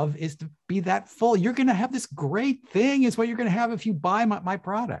love is to be that full. You're going to have this great thing is what you're going to have if you buy my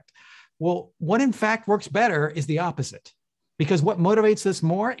product. Well, what in fact works better is the opposite, because what motivates us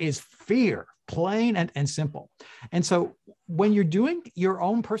more is fear, plain and simple. And so when you're doing your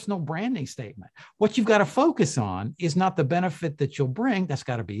own personal branding statement, what you've got to focus on is not the benefit that you'll bring, that's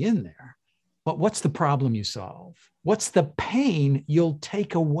got to be in there, but what's the problem you solve? What's the pain you'll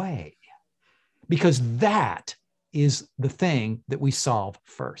take away? Because that is the thing that we solve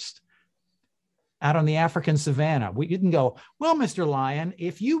first. Out on the African savannah, we didn't go, well, Mr. Lion,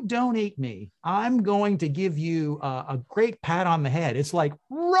 if you don't eat me, I'm going to give you a great pat on the head. It's like,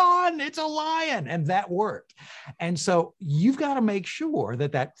 run, it's a lion. And that worked. And so you've got to make sure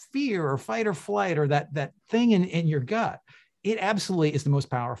that fear or fight or flight or that thing in your gut, it absolutely is the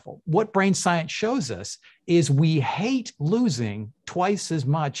most powerful. What brain science shows us is we hate losing twice as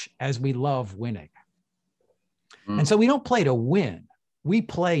much as we love winning. And so we don't play to win. We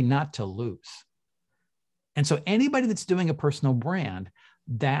play not to lose. And so anybody that's doing a personal brand,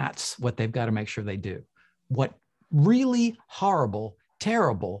 that's what they've got to make sure they do. What really horrible,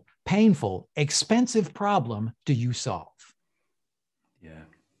 terrible, painful, expensive problem do you solve?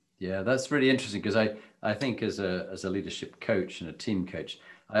 Yeah, that's really interesting, because I think as a leadership coach and a team coach,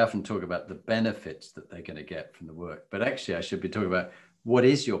 I often talk about the benefits that they're going to get from the work. But actually, I should be talking about what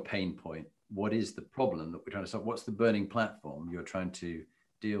is your pain point? What is the problem that we're trying to solve? What's the burning platform you're trying to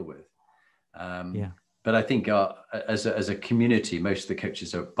deal with? But I think as a community, most of the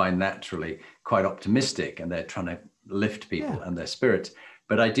coaches are by naturally quite optimistic, and they're trying to lift people and their spirits.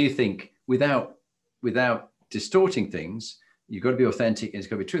 But I do think without distorting things, you've got to be authentic and it's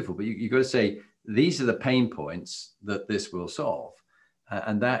got to be truthful. But you've got to say, these are the pain points that this will solve.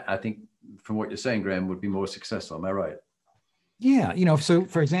 And that, I think, from what you're saying, Graeme, would be more successful. Am I right? Yeah. So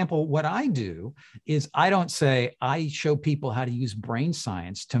for example, what I do is I don't say I show people how to use brain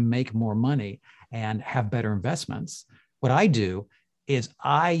science to make more money and have better investments. What I do is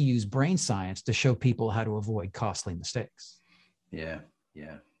I use brain science to show people how to avoid costly mistakes. Yeah.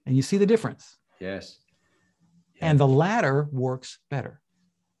 And you see the difference. Yes. And the latter works better.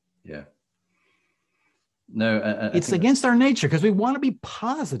 Yeah. No, it's against our nature, because we want to be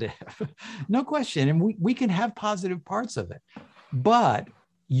positive, no question. And we can have positive parts of it, but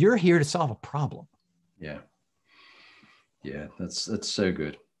you're here to solve a problem. Yeah. That's so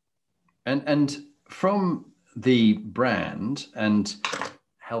good. And from the brand and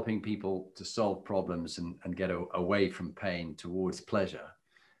helping people to solve problems and get away from pain towards pleasure.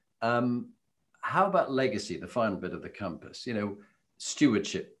 How about legacy, the final bit of the compass?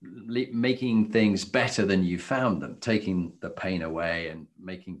 Stewardship, making things better than you found them, taking the pain away and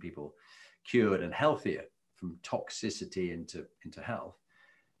making people cured and healthier from toxicity into health.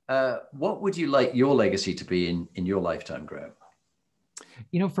 What would you like your legacy to be in your lifetime, Graeme?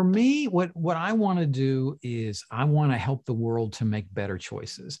 For me, what I want to do is I want to help the world to make better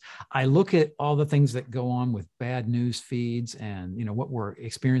choices. I look at all the things that go on with bad news feeds and, what we're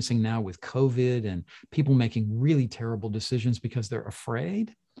experiencing now with COVID and people making really terrible decisions because they're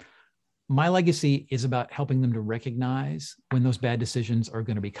afraid. My legacy is about helping them to recognize when those bad decisions are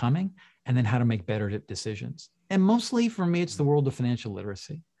going to be coming and then how to make better decisions. And mostly for me, it's the world of financial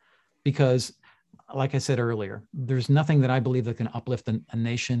literacy, because like I said earlier, there's nothing that I believe that can uplift a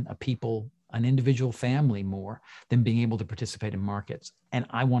nation, a people, an individual family more than being able to participate in markets. And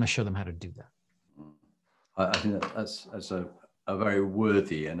I want to show them how to do that. I think that's a very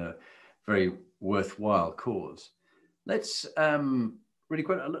worthy and a very worthwhile cause. Let's really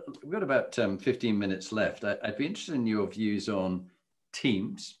quick, we've got about 15 minutes left. I'd be interested in your views on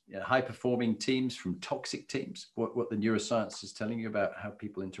teams, high-performing teams from toxic teams, what the neuroscience is telling you about how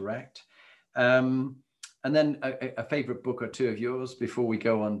people interact. And then a favorite book or two of yours before we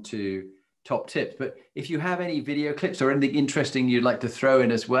go on to top tips. But if you have any video clips or anything interesting you'd like to throw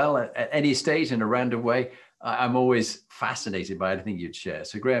in as well at any stage in a random way, I'm always fascinated by anything you'd share.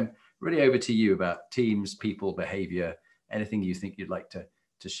 So Graeme, really over to you about teams, people, behavior, anything you think you'd like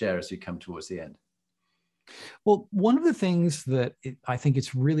to share as we come towards the end. Well, one of the things that I think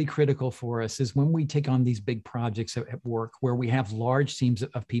it's really critical for us is when we take on these big projects at work where we have large teams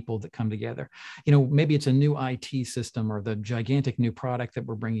of people that come together. You know, maybe it's a new IT system or the gigantic new product that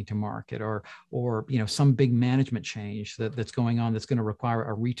we're bringing to market, or you know, some big management change that's going on that's going to require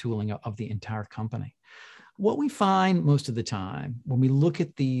a retooling of the entire company. What we find most of the time when we look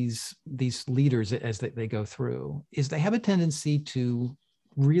at these leaders as they go through is they have a tendency to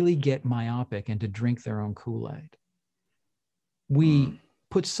really get myopic and to drink their own Kool-Aid. We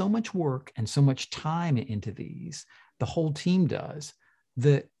put so much work and so much time into these, the whole team does,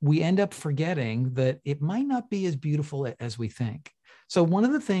 that we end up forgetting that it might not be as beautiful as we think. So one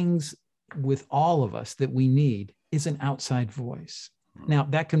of the things with all of us that we need is an outside voice. Now,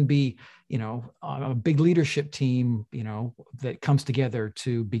 that can be, you know, a big leadership team, you know, that comes together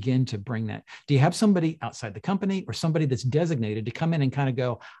to begin to bring that. Do you have somebody outside the company or somebody that's designated to come in and kind of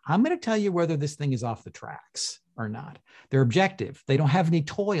go, I'm going to tell you whether this thing is off the tracks or not? They're objective. They don't have any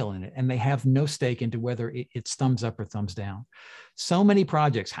toil in it, and they have no stake into whether it's thumbs up or thumbs down. So many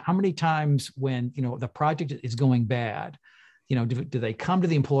projects, how many times when, you know, the project is going bad, you know, do they come to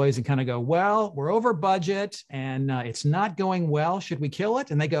the employees and kind of go, well, we're over budget and it's not going well. Should we kill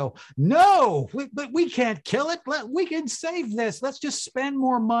it? And they go, no, but we can't kill it. We can save this. Let's just spend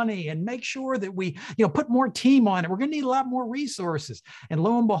more money and make sure that we, you know, put more team on it. We're going to need a lot more resources. And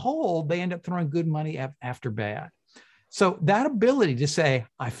lo and behold, they end up throwing good money after bad. So that ability to say,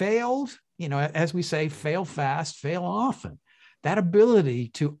 I failed, you know, as we say, fail fast, fail often. That ability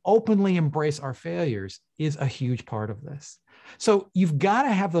to openly embrace our failures is a huge part of this. So you've got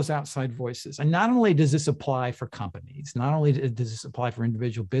to have those outside voices. And not only does this apply for companies, not only does this apply for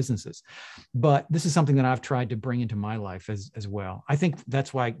individual businesses, but this is something that I've tried to bring into my life as well. I think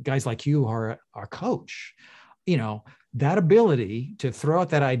that's why guys like you are our coach. You know, that ability to throw out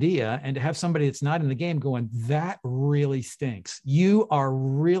that idea and to have somebody that's not in the game going, that really stinks. You are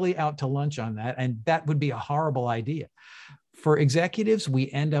really out to lunch on that. And that would be a horrible idea. For executives,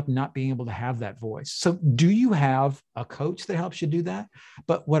 we end up not being able to have that voice. So do you have a coach that helps you do that?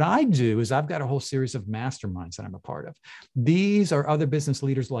 But what I do is I've got a whole series of masterminds that I'm a part of. These are other business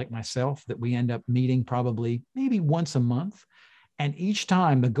leaders like myself that we end up meeting probably maybe once a month. And each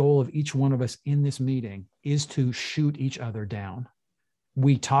time the goal of each one of us in this meeting is to shoot each other down.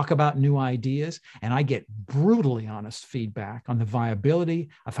 We talk about new ideas, and I get brutally honest feedback on the viability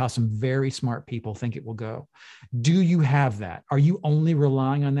of how some very smart people think it will go. Do you have that? Are you only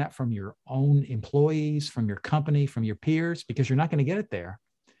relying on that from your own employees, from your company, from your peers? Because you're not going to get it there.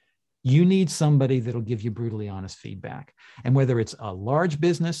 You need somebody that'll give you brutally honest feedback. And whether it's a large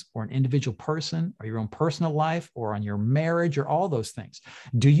business or an individual person or your own personal life or on your marriage or all those things,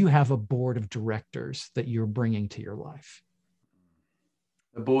 do you have a board of directors that you're bringing to your life?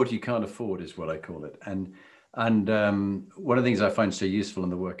 The board you can't afford is what I call it. And one of the things I find so useful in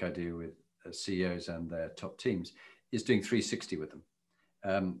the work I do with CEOs and their top teams is doing 360 with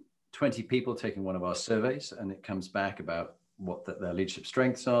them. 20 people taking one of our surveys, and it comes back about what their leadership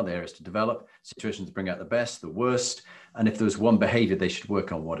strengths are, the areas to develop, situations to bring out the best, the worst, and if there's one behavior they should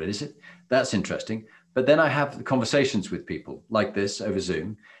work on, what is it? That's interesting. But then I have the conversations with people like this over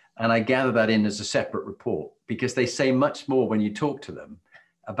Zoom, and I gather that in as a separate report because they say much more when you talk to them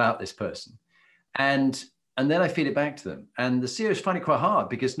about this person. And then I feed it back to them. And the CEOs find it quite hard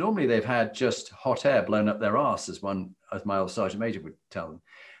because normally they've had just hot air blown up their arse, as my old sergeant major would tell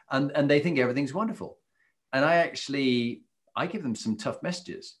them. And they think everything's wonderful. And I give them some tough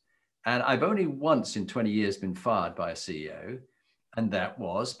messages. And I've only once in 20 years been fired by a CEO. And that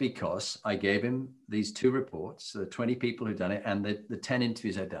was because I gave him these 2 reports, the 20 people who'd done it and the 10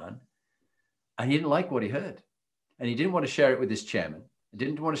 interviews I'd done. And he didn't like what he heard. And he didn't want to share it with his chairman. He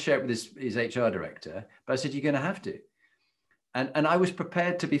didn't want to share it with his HR director. But I said, you're going to have to. And I was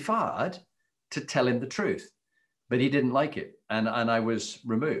prepared to be fired to tell him the truth. But he didn't like it. And I was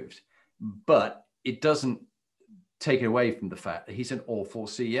removed. But it doesn't take it away from the fact that he's an awful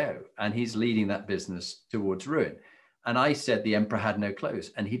CEO and he's leading that business towards ruin. And I said the emperor had no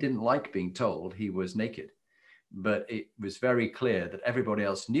clothes, and he didn't like being told he was naked. But it was very clear that everybody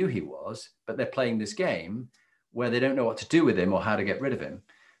else knew he was, but they're playing this game where they don't know what to do with him or how to get rid of him.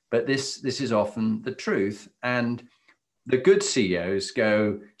 But this is often the truth. And the good CEOs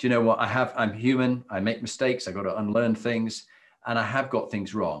go, do you know what? I'm human. I make mistakes. I got to unlearn things. And I have got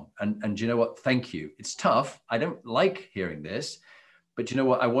things wrong. And do you know what? Thank you. It's tough. I don't like hearing this, but you know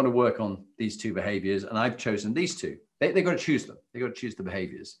what? I want to work on these two behaviors, and I've chosen these two. They've got to choose them. They've got to choose the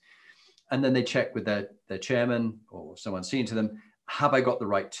behaviors. And then they check with their chairman or someone senior to them, have I got the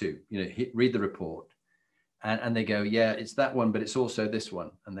right two? Read the report. And they go, yeah, it's that one, but it's also this one.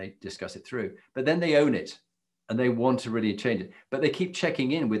 And they discuss it through. But then they own it and they want to really change it. But they keep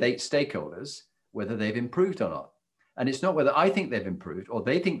checking in with 8 stakeholders, whether they've improved or not. And it's not whether I think they've improved or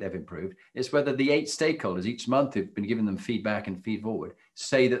they think they've improved. It's whether the 8 stakeholders each month who've been giving them feedback and feed forward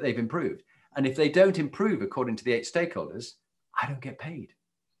say that they've improved. And if they don't improve according to the 8 stakeholders, I don't get paid.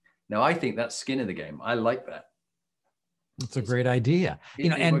 Now, I think that's skin in the game. I like that. It's a great idea.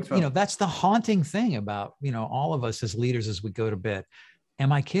 That's the haunting thing about, all of us as leaders as we go to bed.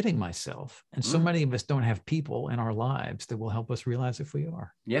 Am I kidding myself? And so many of us don't have people in our lives that will help us realize if we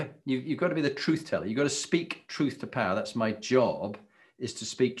are. Yeah, you've got to be the truth teller. You've got to speak truth to power. That's my job, is to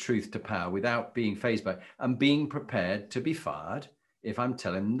speak truth to power without being fazed by it and being prepared to be fired if I'm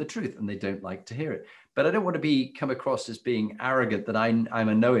telling them the truth and they don't like to hear it. But I don't want to come across as being arrogant that I'm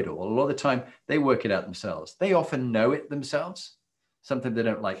a know-it-all. A lot of the time, they work it out themselves. They often know it themselves. Sometimes they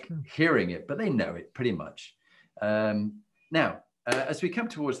don't like hearing it, but they know it pretty much. Now, as we come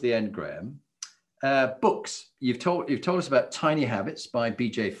towards the end, Graeme, books. You've told us about Tiny Habits by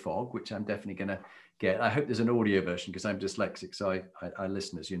B.J. Fogg, which I'm definitely going to get. I hope there's an audio version because I'm dyslexic, so I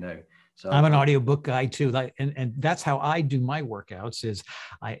listen, as you know. So I'm an audiobook guy too. And that's how I do my workouts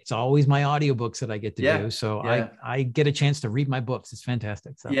it's always my audiobooks that I get to do. So I get a chance to read my books. It's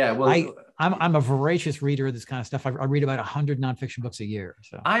fantastic. So I'm a voracious reader of this kind of stuff. I read about 100 nonfiction books a year.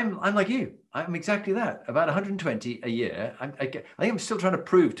 So I'm like you. I'm exactly that. About 120 a year. I think I'm still trying to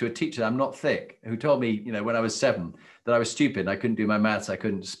prove to a teacher that I'm not thick, who told me, when I was 7, that I was stupid. I couldn't do my maths. I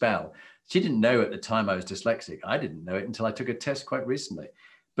couldn't spell. She didn't know at the time I was dyslexic. I didn't know it until I took a test quite recently.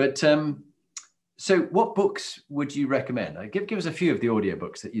 But so what books would you recommend? Give us a few of the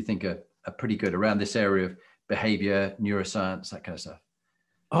audiobooks that you think are pretty good around this area of behavior, neuroscience, that kind of stuff.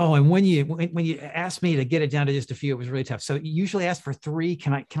 Oh, and when you asked me to get it down to just a few, it was really tough. So you usually ask for 3.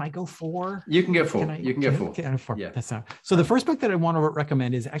 Can I go 4? You can go 4. You can go 4. Can I 4? Yeah. That's not. So the first book that I want to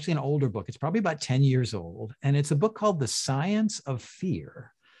recommend is actually an older book. It's probably about 10 years old. And it's a book called The Science of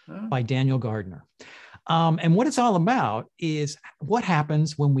Fear by Daniel Gardner. And what it's all about is what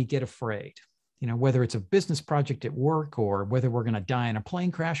happens when we get afraid, whether it's a business project at work or whether we're going to die in a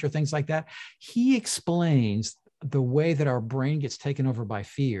plane crash or things like that. He explains the way that our brain gets taken over by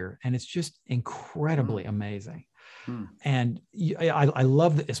fear. And it's just incredibly amazing. And I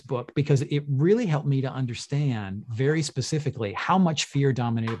love this book because it really helped me to understand very specifically how much fear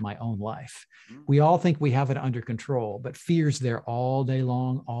dominated my own life. We all think we have it under control, but fear's there all day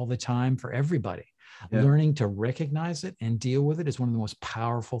long, all the time for everybody. Yeah. Learning to recognize it and deal with it is one of the most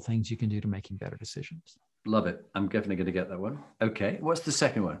powerful things you can do to making better decisions. Love it. I'm definitely going to get that one. Okay. What's the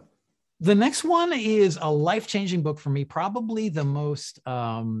second one? The next one is a life-changing book for me, probably the most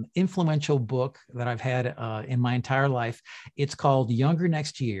influential book that I've had in my entire life. It's called Younger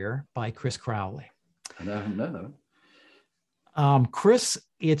Next Year by Chris Crowley. I don't know that one. Chris,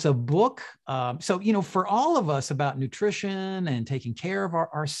 it's a book. So, for all of us about nutrition and taking care of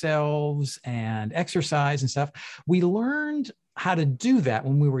ourselves and exercise and stuff, we learned how to do that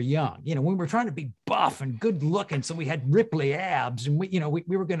when we were young, when we were trying to be buff and good looking. So we had Ripley abs and we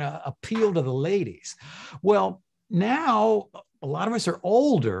were going to appeal to the ladies. Well, now a lot of us are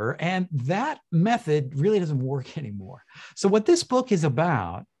older and that method really doesn't work anymore. So what this book is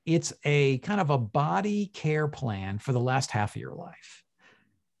about, it's a kind of a body care plan for the last half of your life.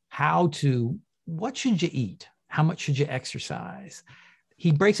 What should you eat? How much should you exercise?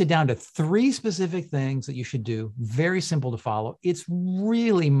 He breaks it down to 3 specific things that you should do. Very simple to follow. It's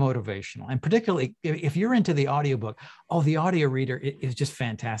really motivational. And particularly if you're into the audiobook, the audio reader is just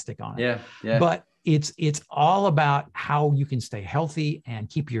fantastic on it. Yeah. But it's all about how you can stay healthy and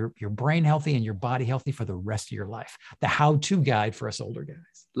keep your brain healthy and your body healthy for the rest of your life. The how-to guide for us older guys.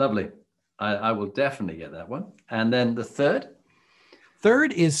 Lovely. I will definitely get that one. And then the third?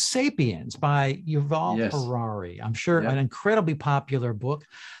 Third is Sapiens by Yuval Harari. I'm sure an incredibly popular book.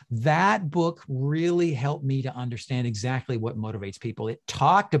 That book really helped me to understand exactly what motivates people. It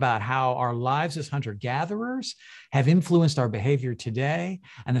talked about how our lives as hunter-gatherers have influenced our behavior today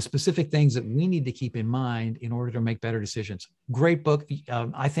and the specific things that we need to keep in mind in order to make better decisions. Great book.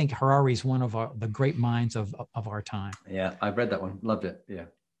 I think Harari is one of the great minds of our time. Yeah, I've read that one. Loved it. Yeah.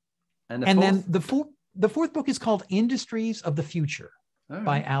 And then the fourth book is called Industries of the Future.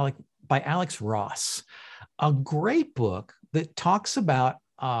 By Alex Ross, a great book that talks about,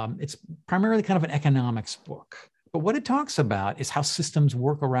 it's primarily kind of an economics book, But what it talks about is how systems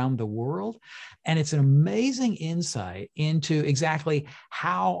work around the world. And it's an amazing insight into exactly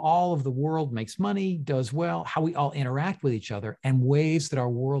how all of the world makes money, does well, how we all interact with each other, and ways that our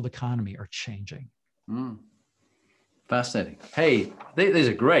world economy are changing. Mm. Fascinating. Hey, these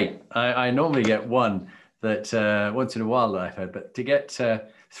are great. I normally get one that once in a while that I've heard, but to get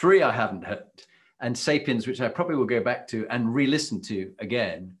three I haven't heard, and Sapiens, which I probably will go back to and re-listen to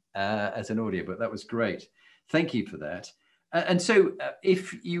again as an audiobook. That was great. Thank you for that. And so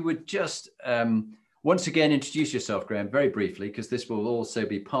if you would just once again introduce yourself, Graeme, very briefly, because this will also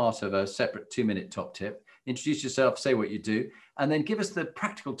be part of a separate 2-minute top tip. Introduce yourself, say what you do, and then give us the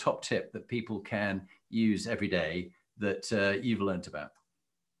practical top tip that people can use every day that you've learned about.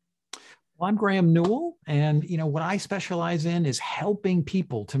 Well, I'm Graeme Newell, and what I specialize in is helping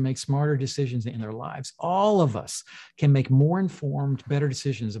people to make smarter decisions in their lives. All of us can make more informed, better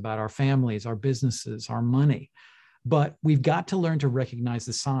decisions about our families, our businesses, our money. But we've got to learn to recognize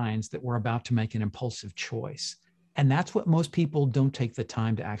the signs that we're about to make an impulsive choice. And that's what most people don't take the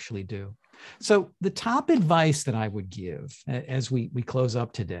time to actually do. So the top advice that I would give as we close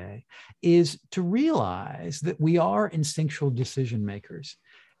up today is to realize that we are instinctual decision makers.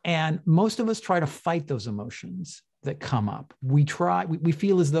 And most of us try to fight those emotions that come up. We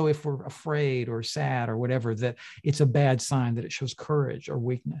feel as though if we're afraid or sad or whatever, that it's a bad sign, that it shows courage or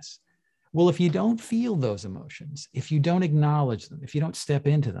weakness. Well, if you don't feel those emotions, if you don't acknowledge them, if you don't step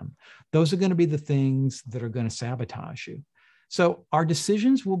into them, those are going to be the things that are going to sabotage you. So our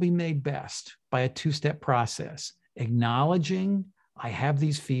decisions will be made best by a 2-step process: acknowledging I have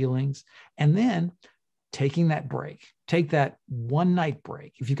these feelings, and then taking that break. Take that one-night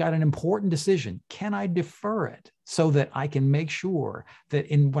break. If you've got an important decision, can I defer it so that I can make sure that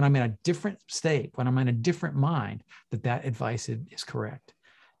when I'm in a different state, when I'm in a different mind, that advice is correct?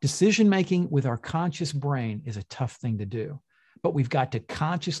 Decision-making with our conscious brain is a tough thing to do, but we've got to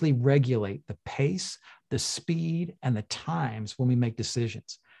consciously regulate the pace, the speed, and the times when we make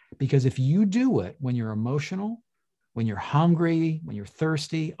decisions. Because if you do it when you're emotional, when you're hungry, when you're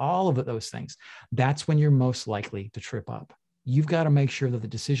thirsty, all of those things, that's when you're most likely to trip up. You've got to make sure that the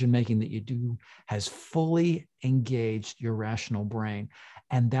decision-making that you do has fully engaged your rational brain.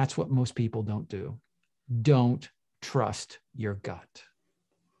 And that's what most people don't do. Don't trust your gut.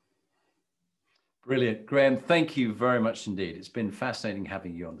 Brilliant. Graeme, thank you very much indeed. It's been fascinating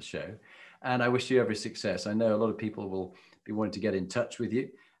having you on the show. And I wish you every success. I know a lot of people will be wanting to get in touch with you,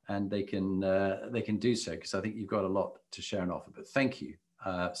 and they can do so, because I think you've got a lot to share and offer. But thank you.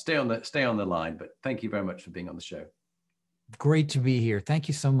 Stay on the line. But thank you very much for being on the show. Great to be here. Thank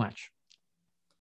you so much.